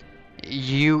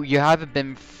 You haven't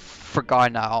been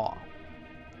forgotten at all.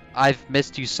 I've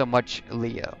missed you so much,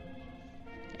 Leo.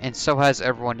 And so has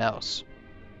everyone else.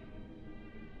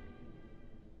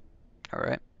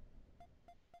 Alright.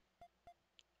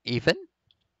 Even?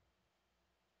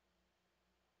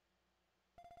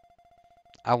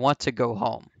 I want to go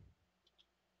home.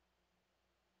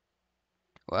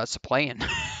 Well, that's a plan.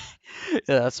 Yeah,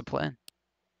 that's a plan.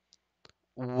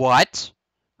 What?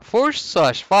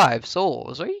 4/5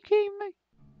 souls? Are you kidding me?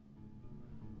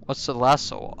 What's the last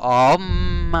soul?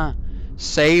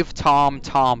 Save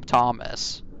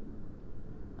Thomas.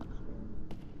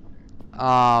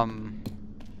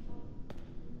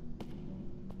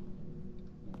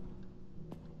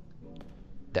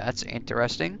 That's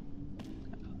interesting.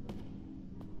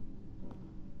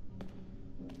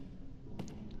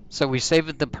 So we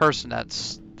saved the person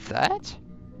that's that?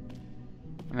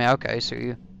 I mean, okay, so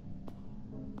you...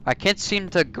 I can't seem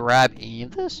to grab any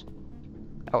of this?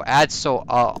 Oh, add soul.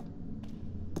 Oh.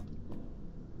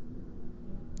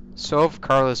 Soul of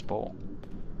Carlos Bowl.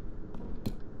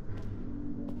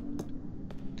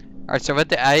 Alright, so we have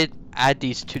to add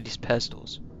these to these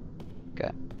pedestals.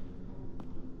 Okay.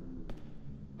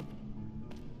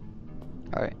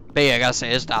 Alright. But yeah, I gotta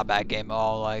say, it's not a bad game at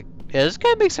all. Like, yeah, this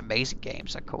guy makes amazing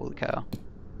games. Like, holy cow.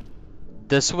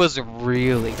 This was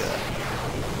really good.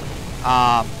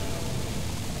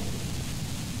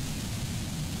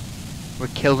 We're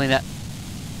killing it.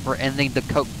 We're ending the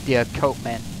coat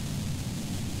man.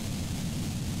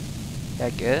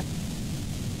 That good?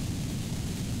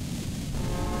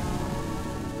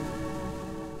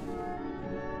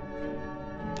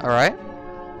 Alright?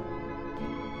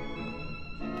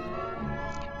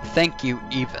 Thank you,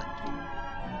 even.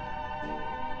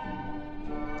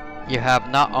 You have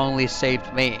not only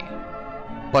saved me,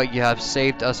 but you have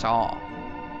saved us all.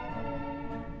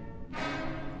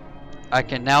 I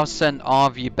can now send all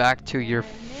of you back to your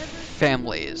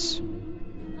families.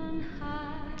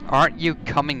 Aren't you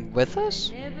coming with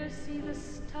us?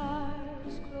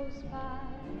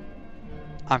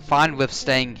 I'm fine with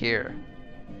staying here.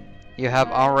 You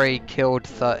have already killed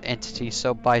the entity,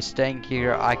 so by staying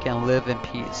here I can live in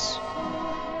peace.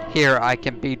 Here I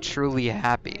can be truly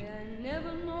happy.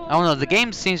 I don't know, the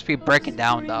game seems to be breaking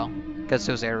down though, because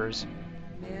those errors.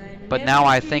 But now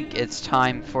I think it's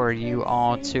time for you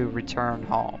all to return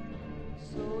home.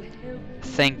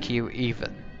 Thank you,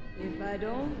 even.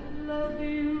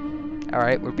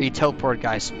 Alright, we're being teleported,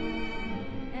 guys.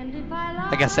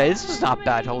 Like I say, this is not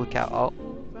bad, holy cow.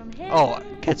 Oh,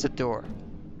 gets a door.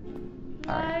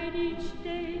 Alright.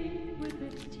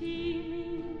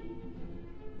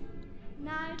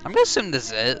 I'm gonna assume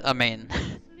this is it. I mean,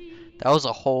 that was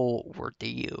a whole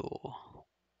ordeal.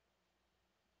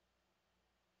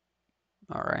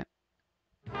 Alright.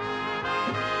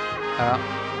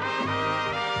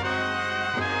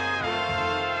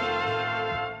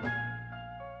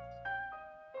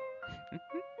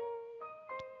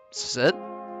 This is it?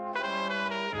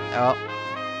 Oh.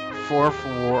 Fourth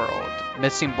world.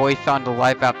 Missing boy found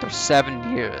alive after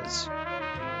 7 years.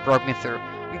 Broke me through.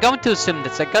 I'm going to assume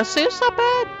that's like, it's not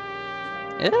bad.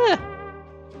 Yeah.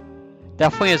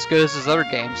 Definitely as good as his other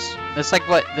games. It's like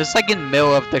what? It's like in the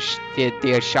middle of the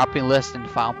shopping list and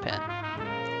Final Pen.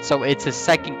 So it's his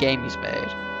second game he's made.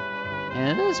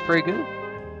 And it is pretty good.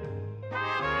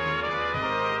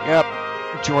 Yep.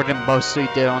 Jordan mostly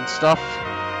did on stuff.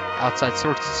 Outside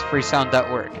sources,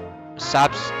 freesound.org.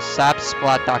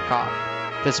 Sapsplat.com.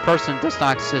 This person does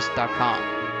not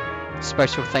exist.com.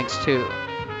 Special thanks to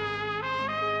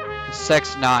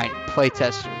Sex9,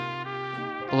 playtester.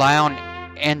 Leon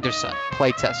Anderson,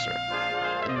 playtester.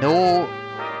 Noel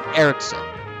Erickson,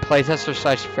 playtester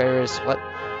 / Ferris. What?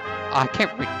 I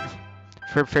can't read.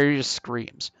 For various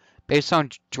screams. Based on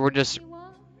Georgia's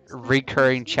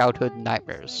recurring childhood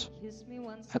nightmares.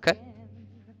 Okay.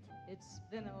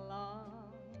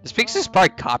 This picture is probably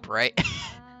copyright.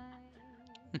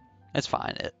 That's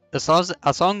fine. As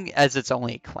long as it's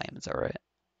only a claim, it's alright.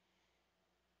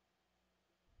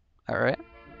 Alright.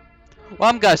 Well,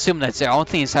 I'm gonna assume that's it. I don't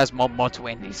think this has multiple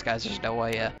in these guys. There's no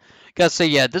way. Gotta say,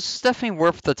 yeah, this is definitely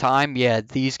worth the time. Yeah,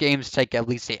 these games take at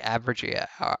least the average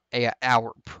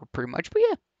hour, pretty much. But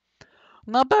yeah,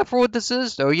 not bad for what this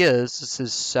is, though. Yeah, this is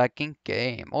his second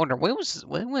game. Oh no, when was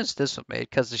this one made?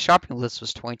 Because the shopping list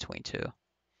was 2022.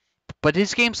 But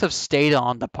his games have stayed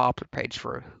on the popular page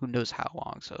for who knows how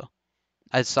long. So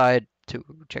I decided to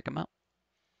check them out.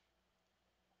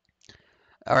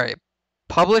 All right,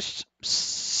 published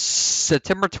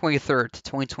September 23rd,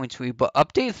 2022, but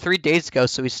updated 3 days ago,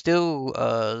 so he still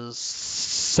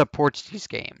supports these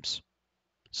games.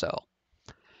 So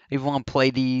if you want to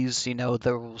play these, you know,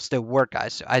 they'll still work. I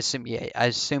assume, yeah, I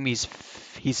assume he's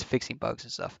fixing bugs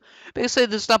and stuff. Basically,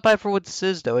 this is not bad for what this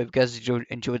is, though. If you guys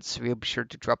enjoyed this video, be sure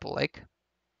to drop a like,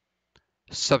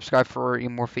 subscribe for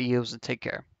even more videos, and take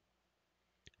care.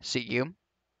 See you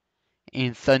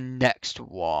in the next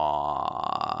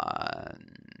one.